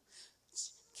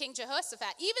 King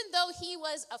Jehoshaphat, even though he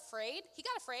was afraid, he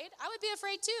got afraid. I would be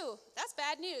afraid too. That's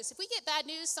bad news. If we get bad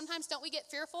news, sometimes don't we get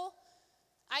fearful?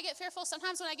 I get fearful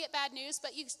sometimes when I get bad news,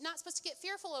 but you're not supposed to get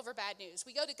fearful over bad news.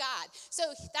 We go to God. So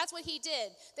that's what he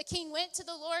did. The king went to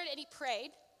the Lord and he prayed.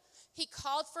 He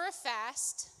called for a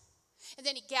fast, and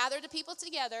then he gathered the people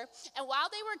together. And while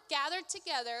they were gathered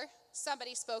together,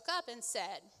 somebody spoke up and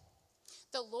said,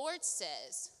 "The Lord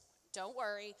says, don't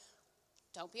worry,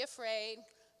 don't be afraid.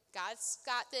 God's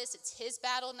got this. It's his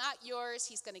battle, not yours.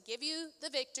 He's going to give you the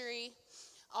victory.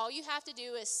 All you have to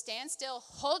do is stand still,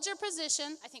 hold your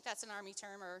position." I think that's an army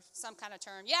term or some kind of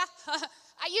term. Yeah,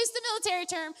 I used the military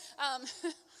term.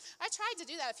 I tried to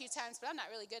do that a few times, but I'm not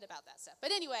really good about that stuff.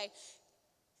 But anyway,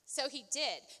 so he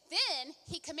did. Then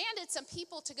he commanded some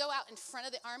people to go out in front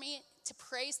of the army to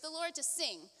praise the Lord, to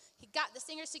sing. He got the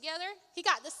singers together.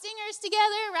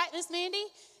 Right, Miss Mandy?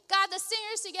 Got the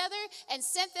singers together and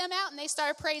sent them out, and they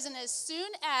started praising. As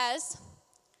soon as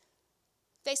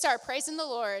they started praising the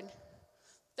Lord,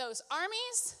 those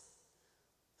armies,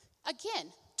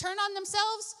 again, turned on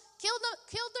themselves, killed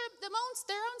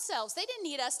their own selves. They didn't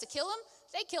need us to kill them.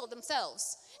 They killed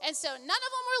themselves. And so none of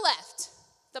them were left,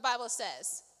 the Bible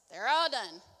says. They're all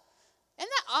done. Isn't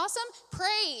that awesome?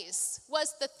 Praise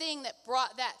was the thing that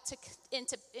brought that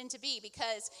into be,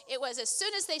 because it was as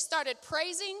soon as they started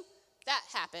praising, that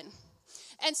happened.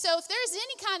 And so if there's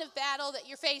any kind of battle that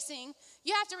you're facing,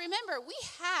 you have to remember we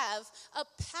have a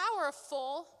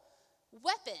powerful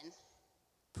weapon,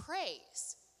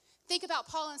 praise. Think about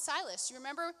Paul and Silas. You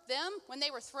remember them when they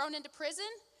were thrown into prison?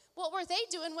 What were they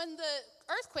doing when the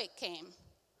earthquake came?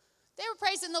 They were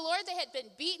praising the Lord. They had been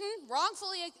beaten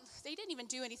wrongfully. They didn't even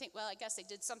do anything. Well, I guess they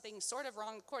did something sort of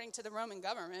wrong according to the Roman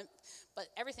government, but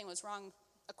everything was wrong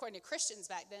according to Christians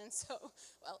back then. So,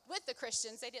 well, with the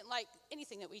Christians, they didn't like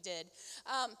anything that we did.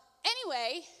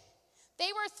 Anyway,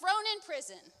 they were thrown in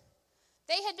prison.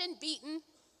 They had been beaten.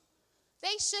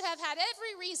 They should have had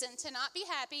every reason to not be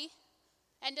happy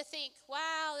and to think,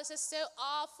 wow, this is so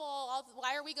awful.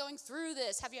 Why are we going through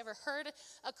this? Have you ever heard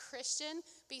a Christian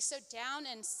be so down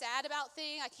and sad about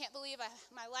things? I can't believe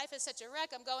my life is such a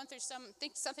wreck. I'm going through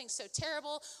something so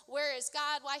terrible. Where is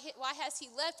God? Why has he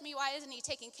left me? Why isn't he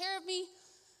taking care of me?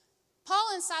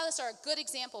 Paul and Silas are a good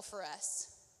example for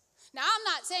us. Now, I'm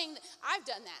not saying that I've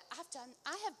done that.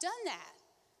 I have done that.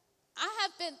 I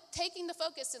have been taking the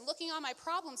focus and looking on my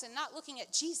problems and not looking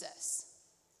at Jesus.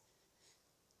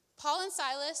 Paul and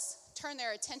Silas turned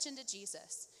their attention to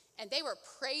Jesus, and they were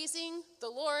praising the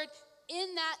Lord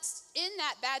in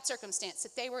that bad circumstance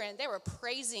that they were in. They were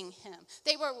praising him.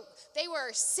 They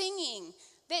were singing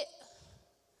in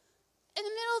the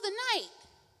middle of the night,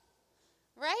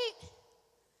 right?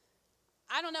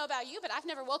 I don't know about you, but I've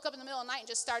never woke up in the middle of the night and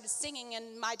just started singing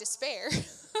in my despair.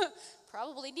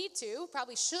 Probably need to,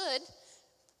 probably should.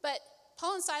 But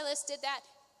Paul and Silas did that.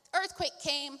 Earthquake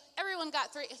came. Everyone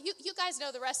got through. You guys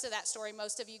know the rest of that story,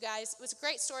 most of you guys. It was a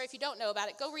great story. If you don't know about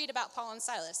it, go read about Paul and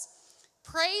Silas.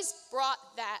 Praise brought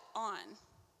that on.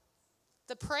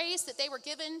 The praise that they were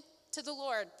given to the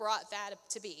Lord brought that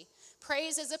to be.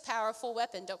 Praise is a powerful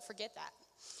weapon. Don't forget that.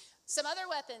 Some other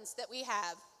weapons that we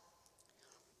have.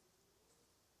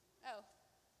 Oh.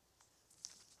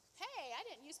 Hey, I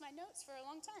didn't use my notes for a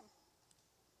long time.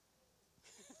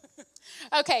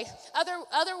 Okay,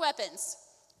 other weapons.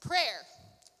 Prayer.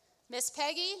 Miss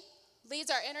Peggy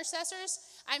leads our intercessors.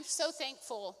 I'm so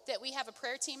thankful that we have a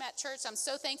prayer team at church. I'm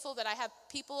so thankful that I have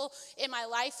people in my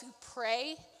life who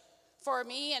pray for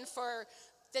me and for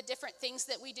the different things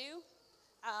that we do.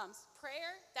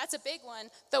 Prayer, that's a big one.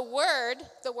 The word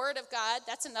of God,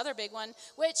 that's another big one,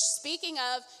 which, speaking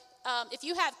of, if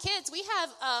you have kids, we have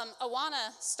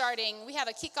Awana starting. We have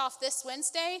a kickoff this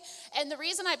Wednesday. And the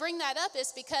reason I bring that up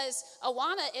is because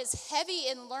Awana is heavy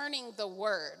in learning the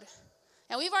word.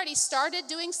 And we've already started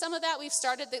doing some of that. We've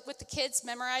started with the kids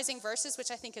memorizing verses,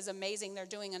 which I think is amazing. They're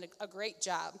doing a great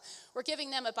job. We're giving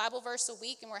them a Bible verse a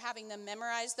week, and we're having them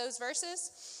memorize those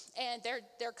verses. And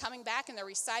they're coming back, and they're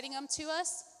reciting them to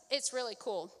us. It's really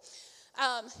cool.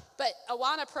 But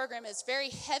Awana program is very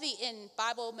heavy in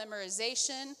Bible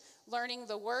memorization, learning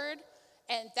the word,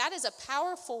 and that is a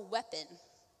powerful weapon.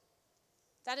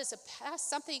 That is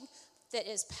something that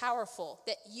is powerful,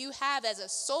 that you have as a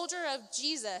soldier of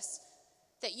Jesus,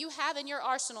 that you have in your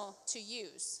arsenal to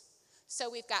use. So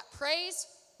we've got praise,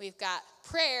 we've got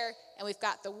prayer, and we've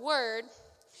got the word.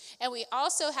 And we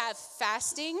also have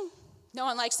fasting. No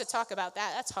one likes to talk about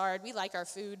that. That's hard. We like our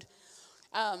food.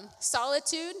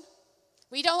 Solitude.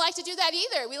 We don't like to do that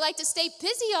either. We like to stay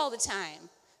busy all the time.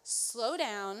 Slow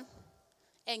down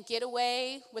and get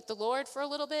away with the Lord for a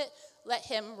little bit. Let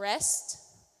him rest.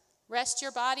 Rest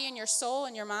your body and your soul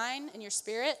and your mind and your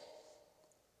spirit.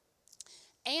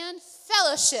 And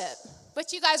fellowship.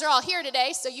 But you guys are all here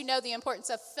today, so you know the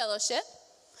importance of fellowship,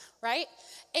 right?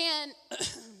 And,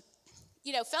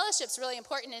 fellowship's really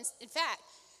important. In fact,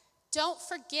 don't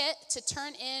forget to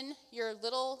turn in your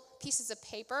little pieces of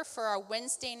paper for our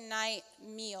Wednesday night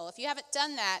meal. If you haven't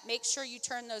done that, make sure you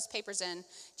turn those papers in.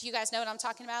 Do you guys know what I'm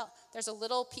talking about? There's a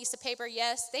little piece of paper.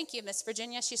 Yes, thank you, Miss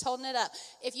Virginia. She's holding it up.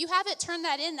 If you haven't turned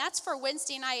that in, that's for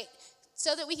Wednesday night,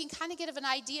 so that we can kind of get an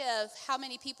idea of how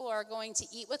many people are going to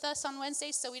eat with us on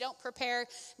Wednesdays, so we don't prepare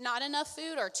not enough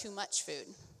food or too much food,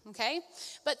 okay?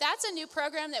 But that's a new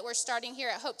program that we're starting here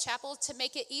at Hope Chapel to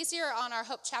make it easier on our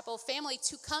Hope Chapel family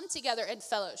to come together in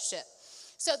fellowship,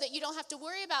 so that you don't have to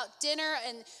worry about dinner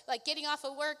and like getting off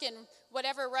of work and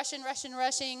whatever, rushing,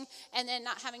 and then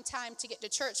not having time to get to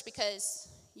church because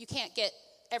you can't get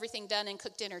everything done and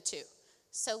cook dinner too.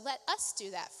 So let us do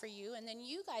that for you, and then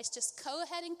you guys just go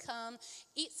ahead and come,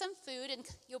 eat some food, and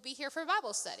you'll be here for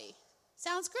Bible study.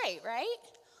 Sounds great, right?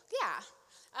 Yeah.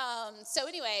 So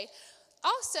anyway,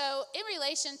 also in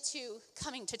relation to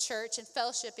coming to church and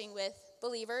fellowshipping with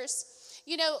believers,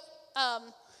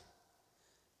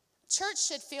 church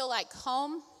should feel like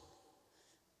home,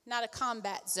 not a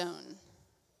combat zone.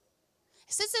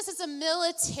 Since this is a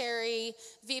military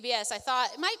VBS, I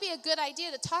thought it might be a good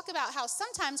idea to talk about how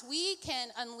sometimes we can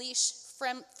unleash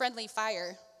friendly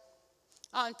fire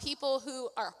on people who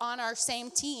are on our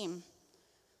same team.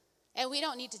 And we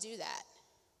don't need to do that.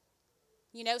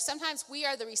 Sometimes we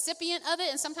are the recipient of it,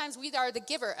 and sometimes we are the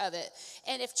giver of it.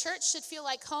 And if church should feel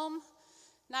like home,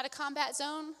 not a combat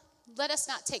zone, let us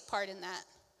not take part in that.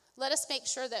 Let us make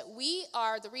sure that we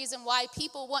are the reason why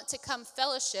people want to come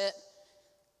fellowship.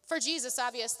 For Jesus,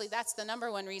 obviously, that's the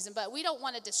number one reason, but we don't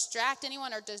want to distract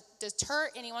anyone or deter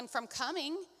anyone from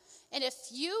coming. And if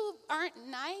you aren't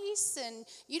nice and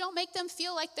you don't make them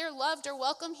feel like they're loved or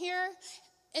welcome here,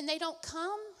 and they don't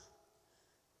come,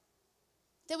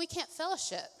 then we can't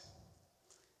fellowship.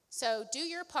 So do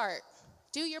your part.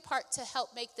 Do your part to help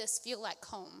make this feel like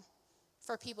home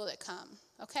for people that come,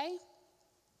 okay?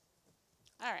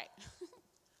 All right.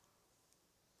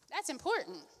 That's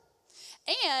important.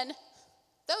 And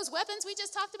those weapons we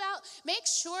just talked about, make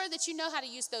sure that you know how to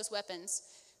use those weapons,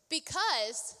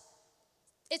 because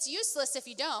it's useless if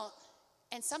you don't,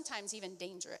 and sometimes even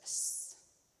dangerous.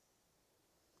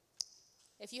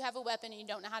 If you have a weapon and you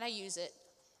don't know how to use it,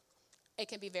 it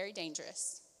can be very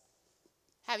dangerous.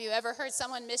 Have you ever heard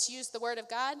someone misuse the word of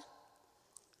God?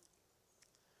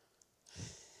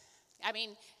 Have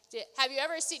you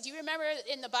ever seen, do you remember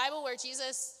in the Bible where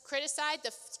Jesus criticized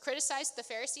the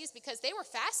Pharisees because they were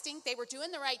fasting, they were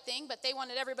doing the right thing, but they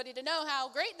wanted everybody to know how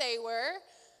great they were?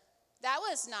 That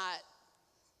was not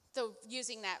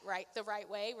using that the right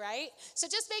way, right? So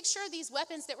just make sure these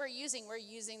weapons that we're using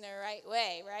the right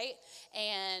way, right?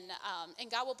 And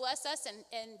God will bless us,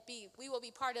 and we will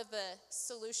be part of the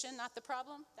solution, not the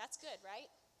problem. That's good, right?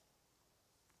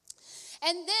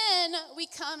 And then we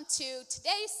come to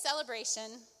today's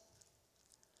celebration,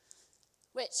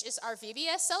 which is our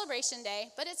VBS celebration day,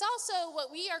 but it's also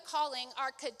what we are calling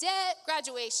our cadet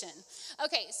graduation.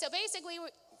 Okay, so basically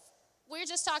we're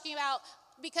just talking about,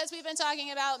 because we've been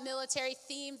talking about military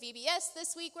themed VBS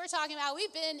this week,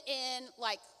 we've been in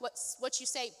like what you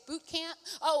say, boot camp.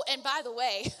 Oh, and by the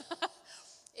way,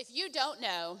 if you don't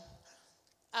know,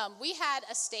 we had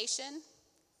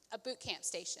a boot camp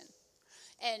station.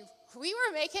 And we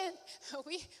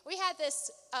had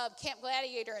this Camp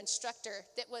Gladiator instructor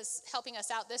that was helping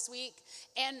us out this week.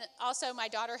 And also my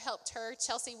daughter helped her.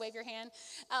 Chelsea, wave your hand.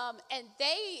 And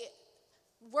they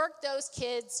worked those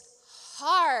kids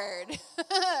hard.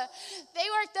 They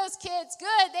worked those kids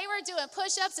good. They were doing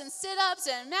push-ups and sit-ups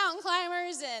and mountain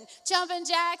climbers and jumping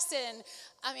jacks. And,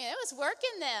 I mean, it was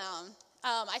working them.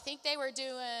 I think they were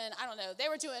doing, I don't know, they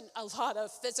were doing a lot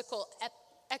of physical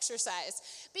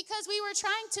exercise because we were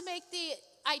trying to make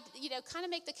kind of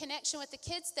make the connection with the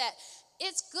kids that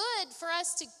it's good for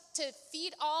us to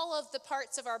feed all of the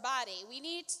parts of our body. We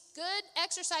need good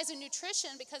exercise and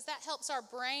nutrition because that helps our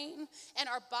brain and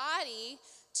our body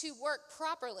to work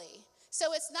properly.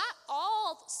 So it's not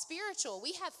all spiritual.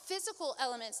 We have physical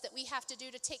elements that we have to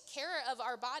do to take care of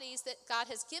our bodies that God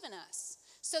has given us.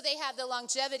 So they have the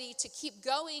longevity to keep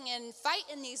going and fight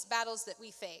in these battles that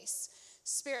we face,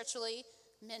 spiritually,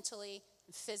 mentally,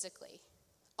 and physically.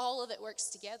 All of it works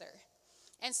together.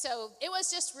 And so it was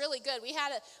just really good. We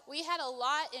had a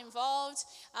lot involved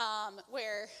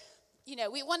where,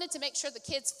 we wanted to make sure the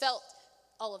kids felt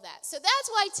all of that. So that's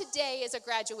why today is a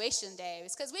graduation day,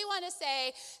 because we want to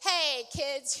say, hey,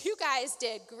 kids, you guys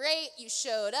did great. You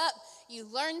showed up, you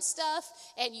learned stuff,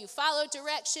 and you followed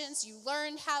directions. You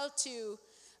learned how to,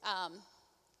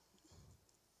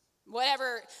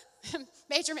 whatever,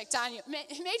 Major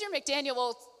McDaniel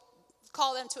will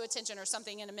call them to attention or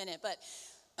something in a minute, but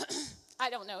I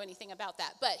don't know anything about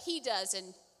that, but he does.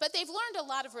 But they've learned a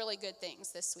lot of really good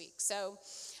things this week. So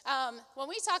when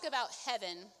we talk about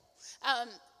heaven,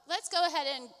 let's go ahead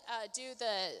and do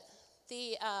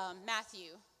the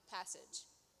Matthew passage.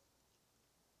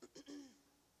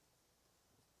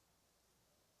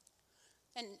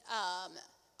 And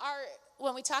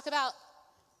when we talk about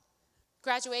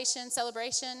graduation,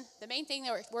 celebration, the main thing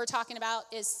that we're talking about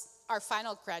is our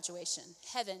final graduation,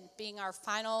 heaven being our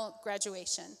final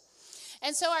graduation.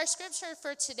 And so our scripture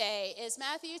for today is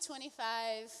Matthew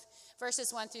 25,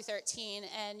 verses 1 through 13,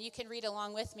 and you can read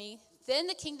along with me. Then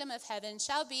the kingdom of heaven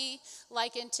shall be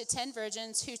likened to 10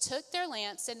 virgins who took their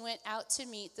lamps and went out to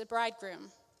meet the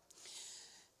bridegroom.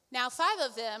 Now 5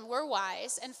 of them were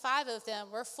wise, and 5 of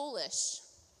them were foolish.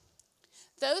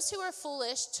 Those who were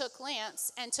foolish took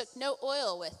lamps and took no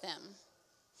oil with them.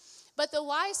 But the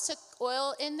wise took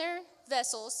oil in their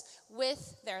vessels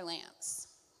with their lamps.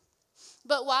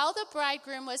 But while the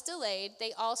bridegroom was delayed,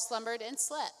 they all slumbered and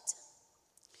slept.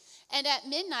 And at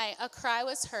midnight a cry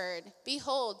was heard,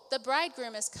 "Behold, the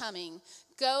bridegroom is coming.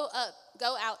 Go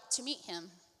out to meet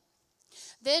him."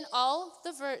 Then all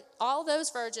those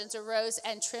virgins arose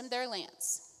and trimmed their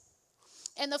lamps.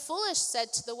 And the foolish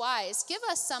said to the wise, "Give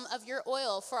us some of your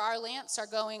oil, for our lamps are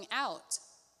going out."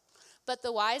 But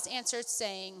the wise answered,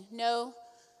 saying, "No,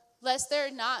 lest there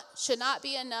should not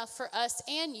be enough for us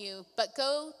and you, but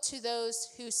go to those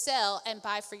who sell and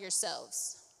buy for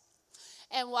yourselves."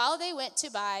 And while they went to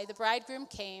buy, the bridegroom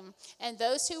came, and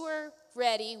those who were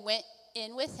ready went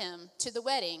in with him to the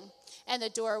wedding, and the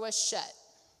door was shut.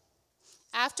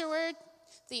 Afterward,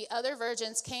 the other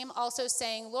virgins came also,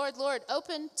 saying, "Lord, Lord,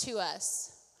 open to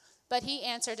us." But he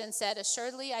answered and said,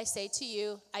 "Assuredly I say to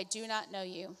you, I do not know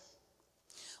you.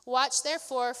 Watch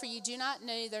therefore, for you do not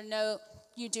know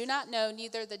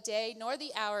neither the day nor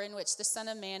the hour in which the Son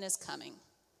of Man is coming."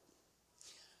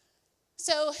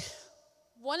 So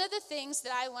one of the things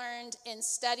that I learned in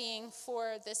studying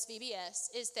for this VBS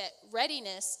is that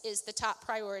readiness is the top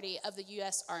priority of the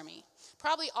U.S. Army,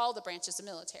 probably all the branches of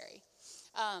military.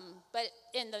 But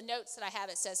in the notes that I have,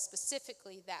 it says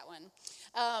specifically that one.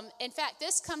 In fact,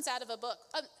 this comes out of a book.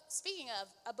 Speaking of,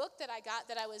 a book that I got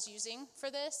that I was using for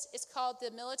this is called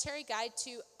The Military Guide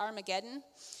to Armageddon.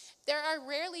 There are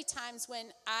rarely times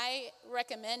when I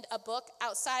recommend a book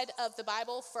outside of the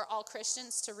Bible for all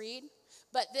Christians to read,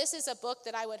 but this is a book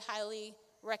that I would highly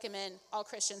recommend all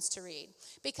Christians to read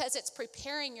because it's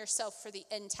preparing yourself for the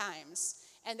end times.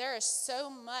 And there is so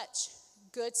much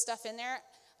good stuff in there.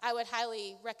 I would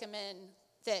highly recommend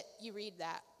that you read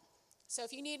that. So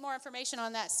if you need more information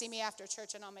on that, see me after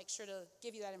church and I'll make sure to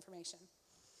give you that information.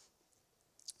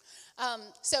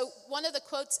 So one of the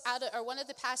one of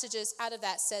the passages out of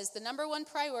that says, "The number one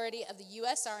priority of the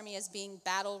U.S. Army is being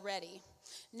battle ready.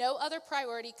 No other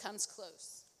priority comes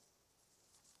close.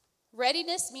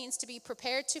 Readiness means to be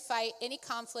prepared to fight any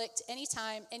conflict,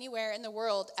 anytime, anywhere in the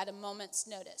world at a moment's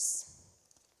notice."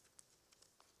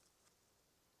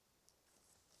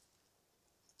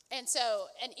 And so,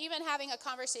 and even having a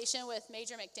conversation with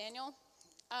Major McDaniel,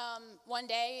 one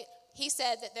day he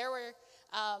said that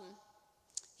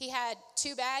he had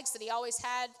 2 bags that he always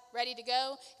had ready to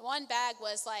go. One bag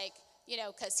was like,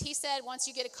 because he said once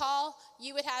you get a call,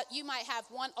 you might have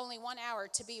only 1 hour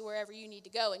to be wherever you need to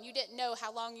go, and you didn't know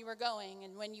how long you were going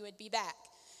and when you would be back.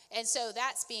 And so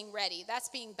that's being ready. That's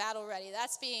being battle ready.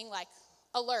 That's being like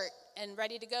alert and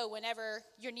ready to go whenever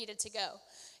you're needed to go.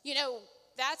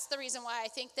 that's the reason why I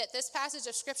think that this passage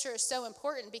of scripture is so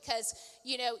important, because,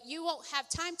 you won't have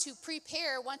time to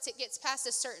prepare once it gets past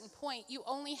a certain point. You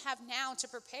only have now to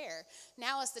prepare.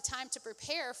 Now is the time to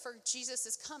prepare for Jesus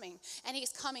is coming, and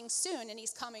he's coming soon, and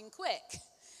he's coming quick.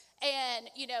 And,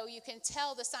 you can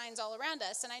tell the signs all around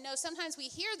us. And I know sometimes we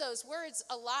hear those words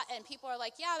a lot, and people are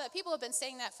like, yeah, but people have been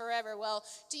saying that forever. Well,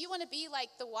 do you want to be like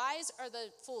the wise or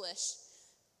the foolish?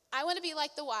 I want to be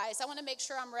like the wise. I want to make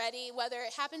sure I'm ready, whether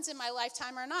it happens in my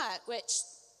lifetime or not, which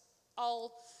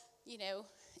all,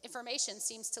 information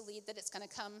seems to lead that it's going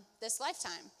to come this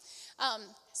lifetime.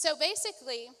 So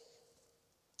basically,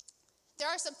 there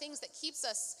are some things that keeps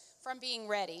us from being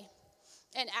ready.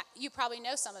 And you probably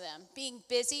know some of them. Being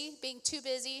busy, being too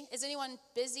busy. Is anyone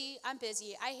busy? I'm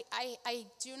busy. I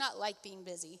do not like being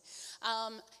busy.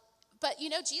 But,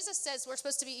 Jesus says we're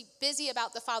supposed to be busy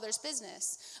about the Father's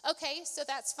business. Okay, so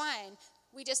that's fine.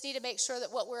 We just need to make sure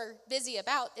that what we're busy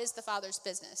about is the Father's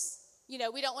business. We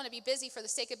don't want to be busy for the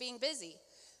sake of being busy.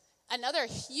 Another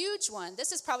huge one,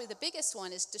 this is probably the biggest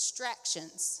one, is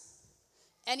distractions.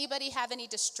 Anybody have any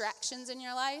distractions in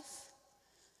your life?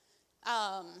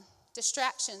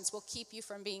 Distractions will keep you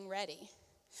from being ready.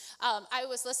 I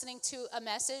was listening to a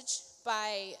message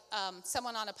by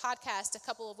someone on a podcast a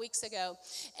couple of weeks ago,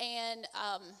 and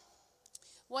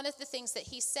one of the things that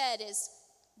he said is,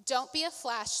 don't be a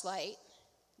flashlight,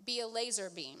 be a laser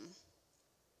beam.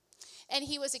 And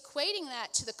he was equating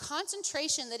that to the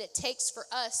concentration that it takes for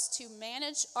us to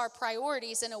manage our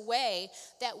priorities in a way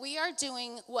that we are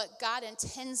doing what God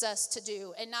intends us to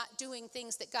do, and not doing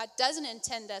things that God doesn't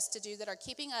intend us to do, that are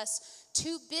keeping us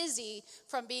too busy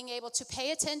from being able to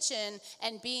pay attention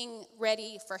and being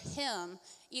ready for him,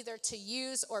 either to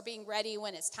use or being ready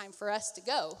when it's time for us to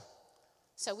go.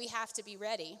 So we have to be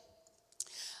ready.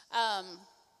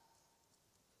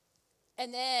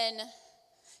 And then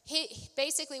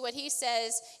basically what he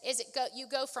says is you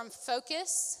go from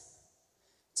focus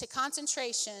to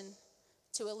concentration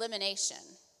to elimination.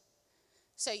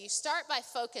 So you start by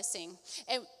focusing,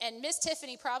 and Miss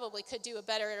Tiffany probably could do a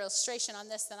better illustration on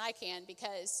this than I can,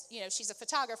 because, she's a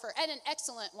photographer, and an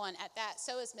excellent one at that.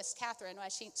 So is Miss Catherine, why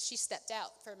she stepped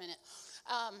out for a minute.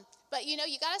 But, you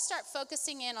got to start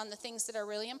focusing in on the things that are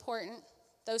really important,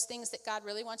 those things that God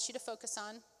really wants you to focus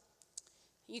on.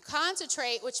 You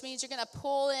concentrate, which means you're going to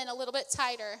pull in a little bit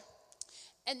tighter.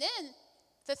 And then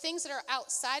the things that are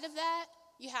outside of that,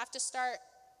 you have to start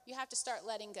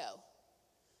letting go.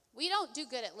 We don't do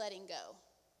good at letting go.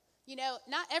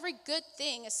 Not every good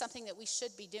thing is something that we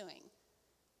should be doing.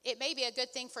 It may be a good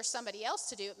thing for somebody else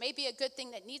to do. It may be a good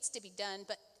thing that needs to be done,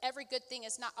 but every good thing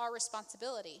is not our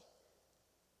responsibility.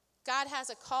 God has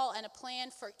a call and a plan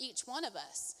for each one of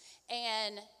us.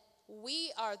 And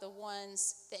we are the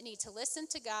ones that need to listen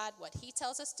to God, what he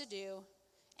tells us to do,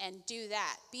 and do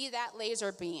that. Be that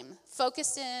laser beam.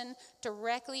 Focus in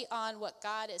directly on what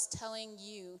God is telling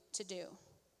you to do.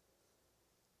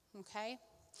 Okay?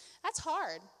 That's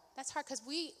hard. That's hard because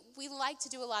we like to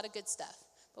do a lot of good stuff,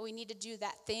 but we need to do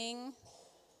that thing,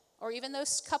 or even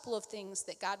those couple of things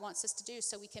that God wants us to do,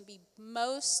 so we can be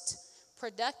most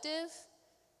productive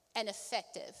and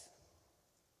effective.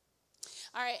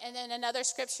 All right, and then another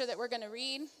scripture that we're going to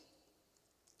read,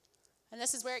 and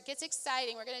this is where it gets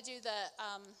exciting. We're going to do the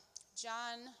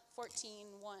John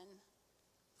 14:1.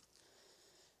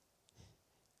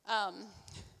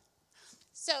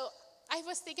 So I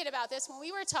was thinking about this when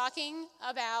we were talking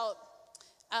about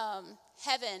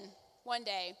heaven one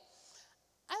day.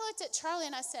 I looked at Charlie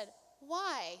and I said,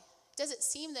 why does it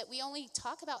seem that we only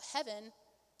talk about heaven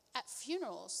at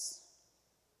funerals?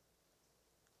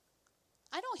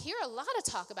 I don't hear a lot of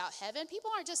talk about heaven.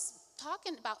 People aren't just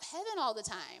talking about heaven all the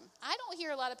time. I don't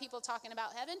hear a lot of people talking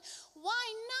about heaven.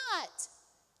 Why not?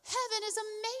 Heaven is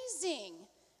amazing.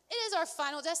 It is our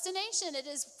final destination. It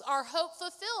is our hope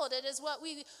fulfilled. It is what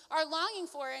we are longing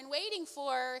for and waiting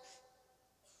for,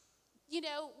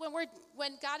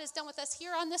 when God is done with us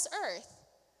here on this earth.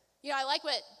 I like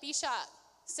what Bishop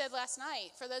said last night.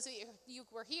 For those of you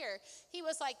who were here, he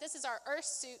was like, this is our earth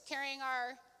suit carrying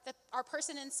our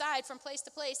person inside from place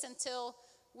to place until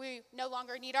we no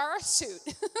longer need our earth suit.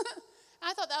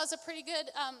 I thought that was a pretty good,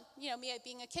 me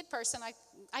being a kid person, I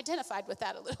identified with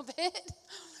that a little bit.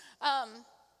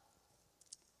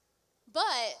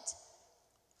 But,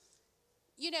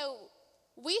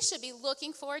 we should be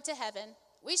looking forward to heaven.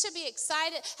 We should be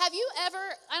excited. Have you ever,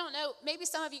 I don't know, maybe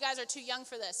some of you guys are too young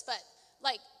for this, but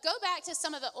go back to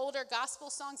some of the older gospel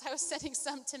songs. I was sending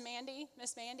some to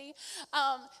Miss Mandy.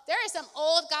 There are some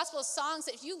old gospel songs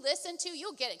that if you listen to,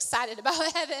 you'll get excited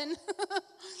about heaven.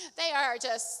 They are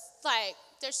just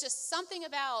There's just something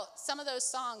about some of those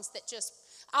songs that just,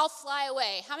 I'll Fly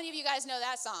Away. How many of you guys know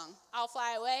that song? I'll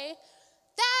Fly Away.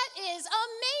 That is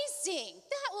amazing.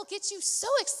 That will get you so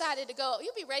excited to go.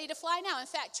 You'll be ready to fly now. In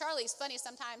fact, Charlie's funny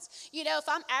sometimes. You know, if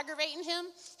I'm aggravating him,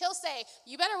 he'll say,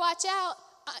 you better watch out.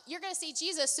 You're going to see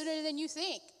Jesus sooner than you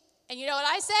think. And you know what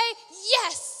I say?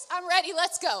 Yes, I'm ready.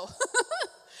 Let's go.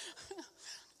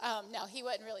 No, he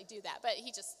wouldn't really do that. But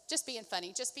he just being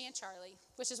funny, just being Charlie,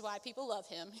 which is why people love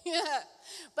him.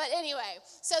 But anyway,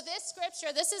 so this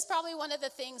scripture, this is probably one of the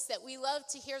things that we love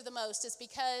to hear the most, is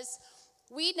because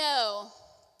we know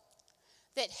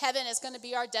that heaven is going to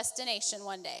be our destination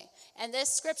one day. And these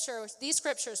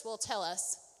scriptures will tell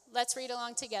us. Let's read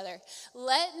along together.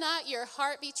 Let not your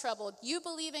heart be troubled. You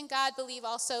believe in God, believe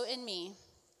also in me.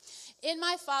 In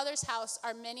my Father's house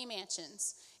are many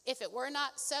mansions. If it were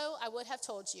not so, I would have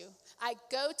told you. I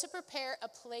go to prepare a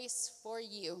place for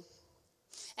you.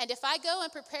 And if I go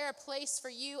and prepare a place for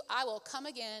you, I will come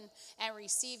again and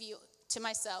receive you to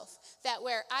myself, that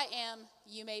where I am,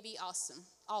 you may be awesome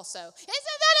also.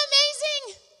 Isn't that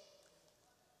amazing?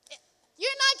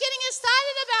 You're not getting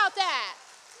excited about that.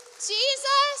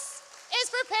 Jesus is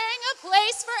preparing a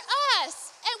place for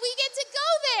us, and we get to go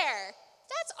there.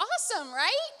 That's awesome,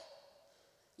 right?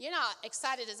 You're not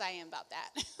excited as I am about that.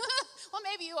 Well,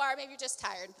 maybe you are. Maybe you're just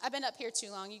tired. I've been up here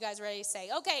too long. You guys ready to say,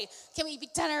 okay, can we be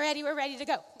done already? We're ready to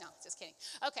go. No, just kidding.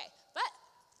 Okay, but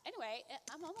anyway,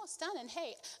 I'm almost done. And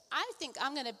hey, I think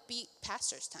I'm going to beat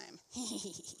pastor's time.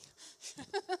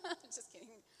 Just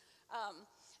kidding.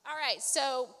 All right,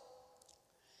 so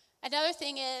another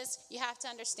thing is you have to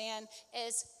understand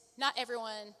is not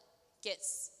everyone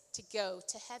gets to go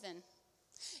to heaven.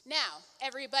 Now,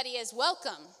 everybody is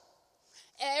welcome.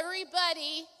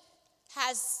 Everybody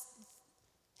has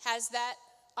that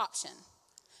option.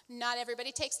 Not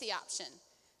everybody takes the option.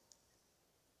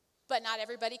 But not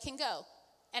everybody can go.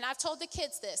 And I've told the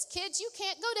kids this. Kids, you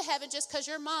can't go to heaven just because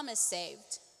your mom is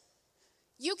saved.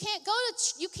 You can't go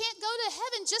to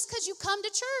heaven just because you come to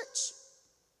church.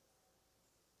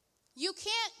 You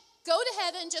can't go to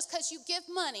heaven just because you give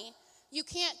money. You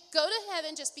can't go to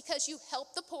heaven just because you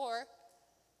help the poor.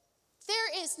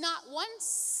 There is not one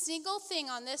single thing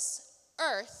on this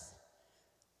earth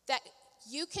that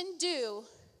you can do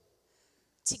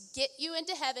to get you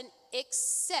into heaven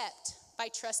except by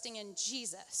trusting in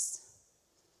Jesus.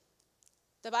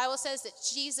 The Bible says that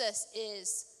Jesus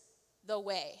is the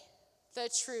way, the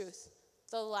truth,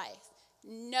 the life.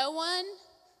 No one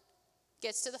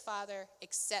gets to the Father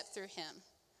except through him.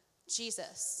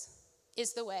 Jesus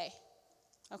is the way,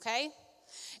 okay?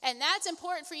 And that's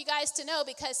important for you guys to know,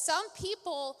 because some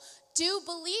people do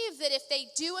believe that if they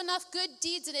do enough good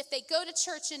deeds, and if they go to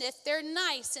church, and if they're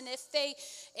nice, and if they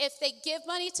give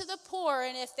money to the poor,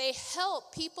 and if they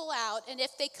help people out, and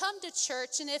if they come to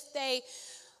church, and if they're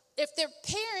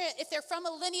from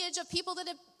a lineage of people that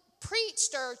have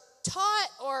preached or taught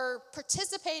or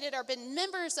participated or been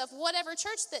members of whatever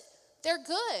church, that they're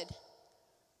good.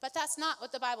 But that's not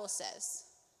what the Bible says.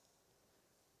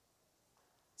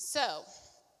 So,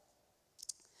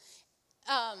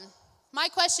 my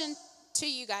question to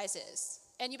you guys is,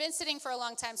 and you've been sitting for a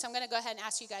long time, so I'm going to go ahead and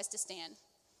ask you guys to stand.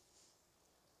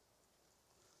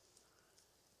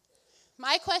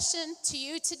 My question to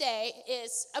you today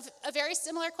is a very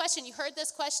similar question. You heard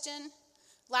this question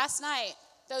last night,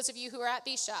 those of you who were at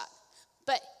B-Shop.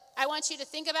 But I want you to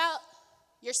think about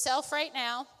yourself right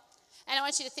now, and I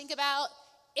want you to think about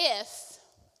if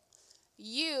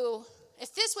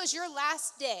this was your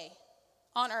last day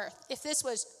on earth, if this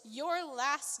was your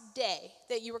last day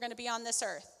that you were going to be on this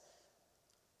earth,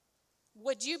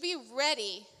 would you be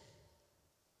ready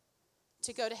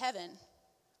to go to heaven?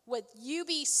 Would you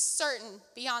be certain,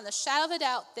 beyond the shadow of a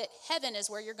doubt, that heaven is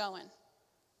where you're going?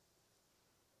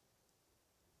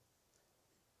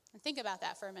 And think about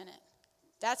that for a minute.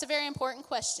 That's a very important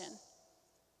question.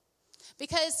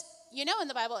 Because, you know, in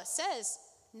the Bible it says,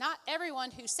 not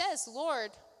everyone who says,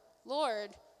 Lord, Lord,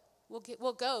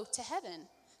 will go to heaven.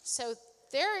 So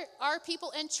there are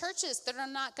people in churches that are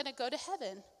not going to go to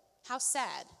heaven. How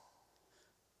sad.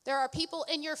 There are people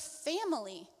in your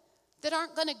family that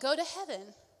aren't going to go to heaven.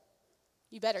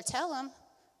 You better tell them.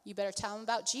 You better tell them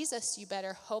about Jesus. You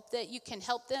better hope that you can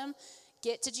help them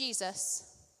get to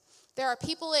Jesus. There are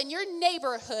people in your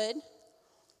neighborhood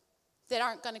that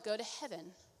aren't going to go to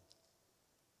heaven,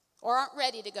 or aren't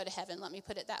ready to go to heaven, let me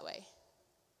put it that way.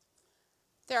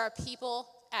 There are people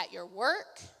at your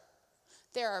work.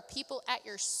 There are people at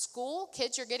your school.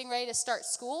 Kids, you're getting ready to start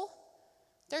school.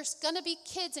 There's going to be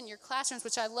kids in your classrooms,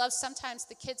 which I love. Sometimes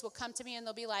the kids will come to me and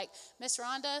they'll be like, Miss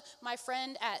Rhonda, my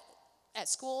friend at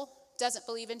school doesn't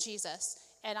believe in Jesus.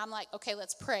 And I'm like, okay,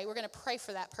 let's pray. We're going to pray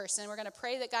for that person. We're going to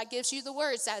pray that God gives you the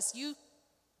words as you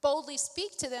boldly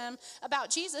speak to them about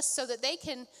Jesus so that they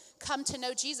can come to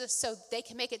know Jesus so they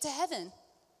can make it to heaven.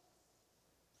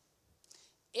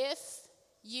 If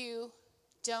you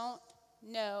don't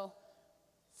know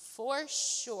for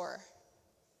sure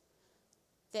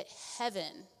that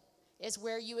heaven is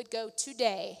where you would go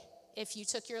today if you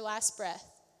took your last breath,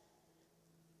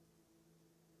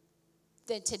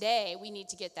 then today we need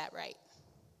to get that right.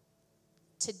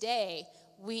 Today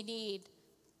we need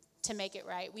to make it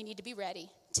right. We need to be ready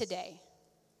today.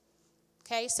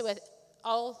 Okay, so with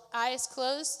all eyes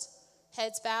closed,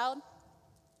 heads bowed.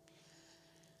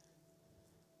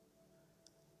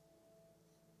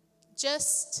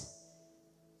 Just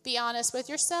be honest with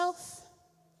yourself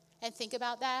and think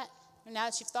about that. And now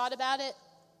that you've thought about it,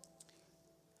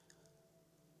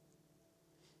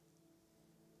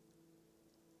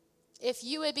 if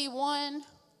you would be one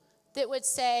that would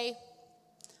say,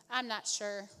 I'm not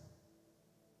sure.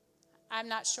 I'm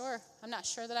not sure. I'm not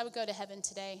sure that I would go to heaven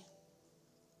today.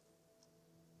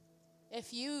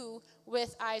 If you,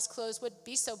 with eyes closed, would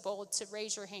be so bold to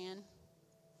raise your hand.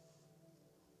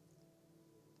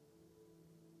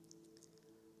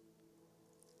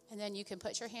 And then you can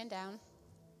put your hand down.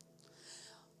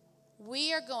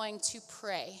 We are going to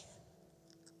pray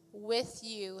with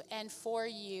you and for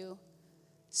you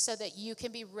so that you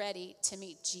can be ready to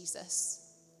meet Jesus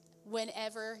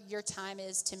whenever your time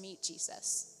is to meet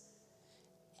Jesus.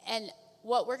 And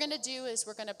what we're going to do is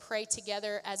we're going to pray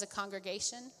together as a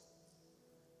congregation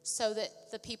so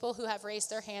that the people who have raised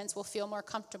their hands will feel more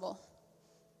comfortable.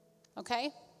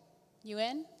 Okay? You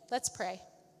in? Let's pray.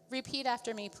 Repeat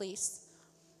after me, please.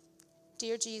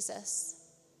 Dear Jesus,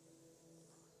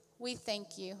 we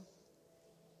thank you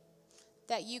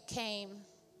that you came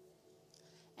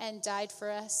and died for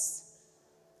us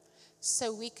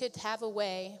so we could have a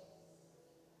way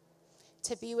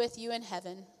to be with you in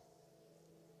heaven.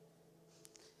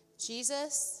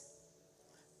 Jesus,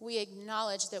 we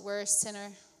acknowledge that we're a sinner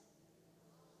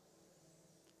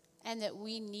and that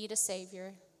we need a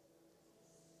Savior.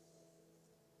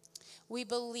 We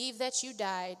believe that you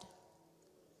died,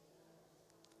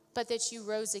 but that you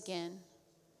rose again,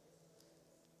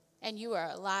 and you are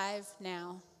alive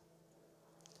now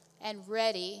and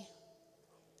ready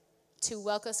to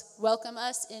welcome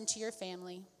us into your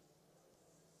family.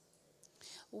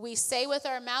 We say with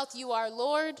our mouth, you are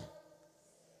Lord,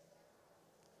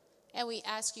 and we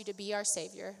ask you to be our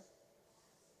Savior.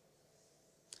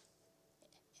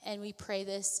 And we pray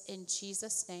this in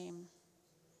Jesus' name.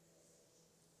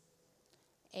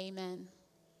 Amen.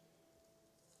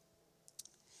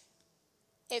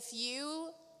 If you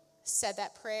said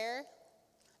that prayer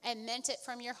and meant it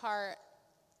from your heart,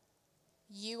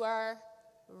 you are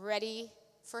ready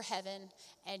for heaven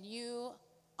and you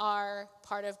are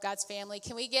part of God's family.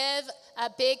 Can we give a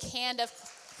big hand of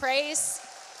praise?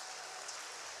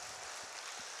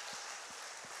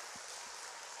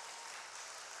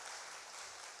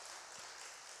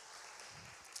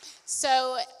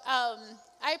 So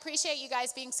I appreciate you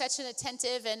guys being such an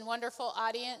attentive and wonderful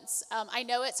audience. I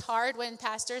know it's hard when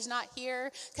Pastor's not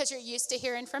here because you're used to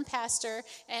hearing from Pastor,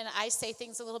 and I say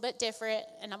things a little bit different,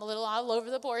 and I'm a little all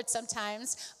over the board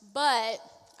sometimes. But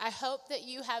I hope that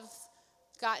you have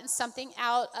gotten something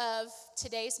out of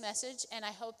today's message, and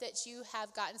I hope that you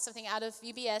have gotten something out of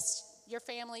VBS, your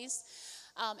families.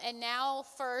 And now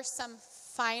for some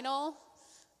final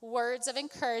words of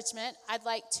encouragement, I'd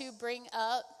like to bring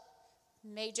up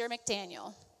Major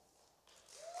McDaniel.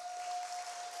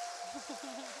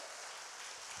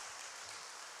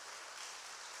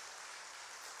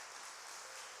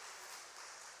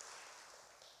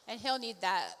 And he'll need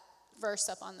that verse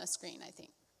up on the screen, I think.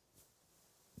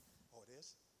 Oh, it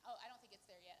is? Oh, I don't think it's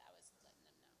there yet. I was letting them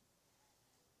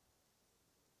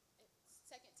know.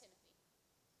 It's 2 Timothy.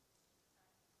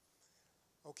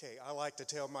 Okay, I like to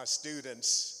tell my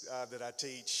students that I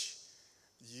teach,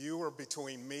 you are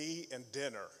between me and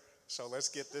dinner. So let's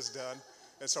get this done.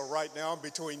 And so right now I'm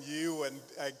between you and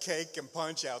cake and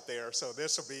punch out there. So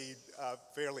this will be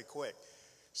fairly quick.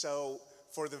 So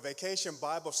for the Vacation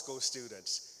Bible School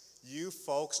students, you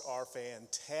folks are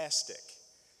fantastic.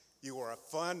 You were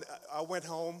fun. I went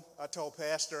home, I told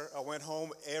Pastor, I went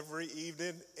home every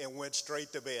evening and went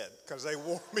straight to bed because they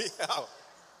wore me out.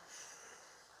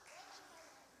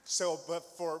 So, but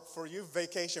for you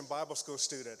Vacation Bible School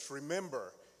students,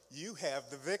 remember, you have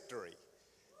the victory.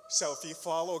 So if you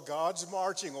follow God's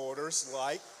marching orders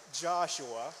like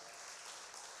Joshua,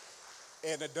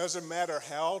 and it doesn't matter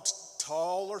how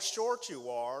tall or short you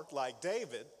are like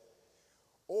David,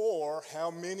 or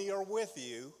how many are with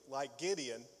you like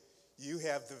Gideon, you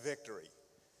have the victory.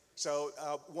 So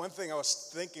one thing I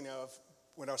was thinking of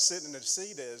when I was sitting in the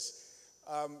seat is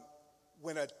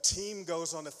when a team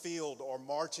goes on the field or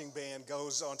marching band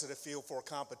goes onto the field for a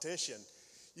competition,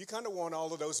 you kind of want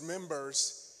all of those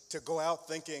members to go out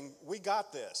thinking, we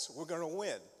got this, we're going to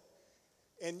win.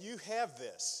 And you have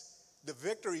this. The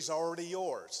victory's already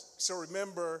yours. So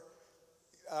remember,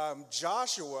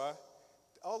 Joshua,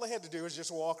 all they had to do was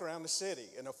just walk around the city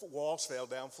and the walls fell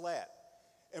down flat.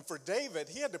 And for David,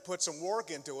 he had to put some work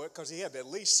into it because he had to at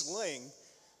least sling,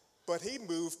 but he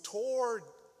moved toward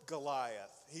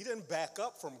Goliath. He didn't back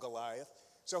up from Goliath,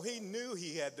 so he knew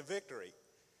he had the victory.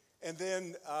 And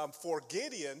then for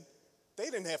Gideon, they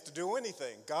didn't have to do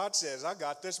anything. God says, I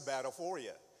got this battle for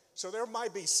you. So there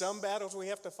might be some battles we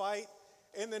have to fight,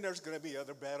 and then there's going to be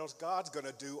other battles. God's going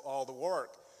to do all the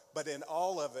work. But in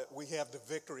all of it, we have the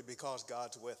victory because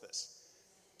God's with us.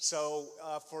 So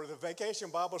for the Vacation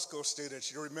Bible School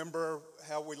students, you remember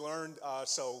how we learned,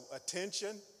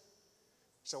 attention.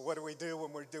 So what do we do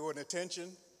when we're doing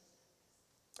attention?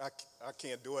 I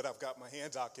can't do it. I've got my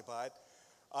hands occupied.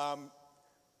 2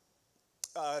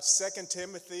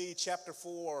 Timothy chapter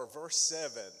 4, verse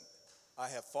 7. I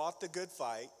have fought the good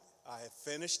fight. I have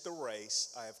finished the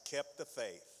race. I have kept the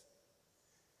faith.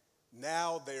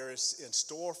 Now there is in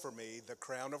store for me the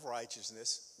crown of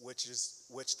righteousness, which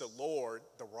the Lord,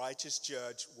 the righteous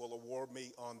judge, will award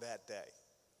me on that day.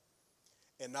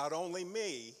 And not only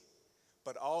me,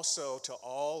 but also to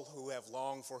all who have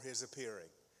longed for his appearing.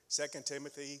 2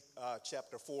 Timothy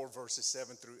chapter 4, verses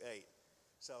 7 through 8.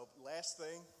 So last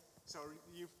thing, so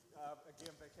you,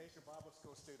 again, Vacation Bible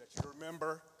School students, you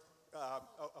remember,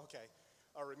 okay,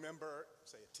 remember,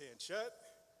 say attention,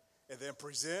 and then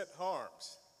present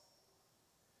arms.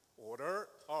 Order,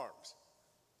 arms.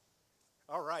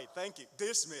 All right, thank you.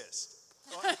 Dismissed.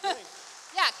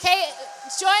 Yeah,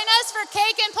 join us for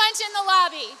cake and punch in the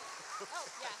lobby. Oh,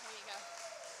 yeah, here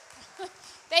you go.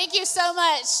 Thank you so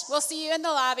much. We'll see you in the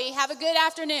lobby. Have a good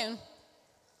afternoon.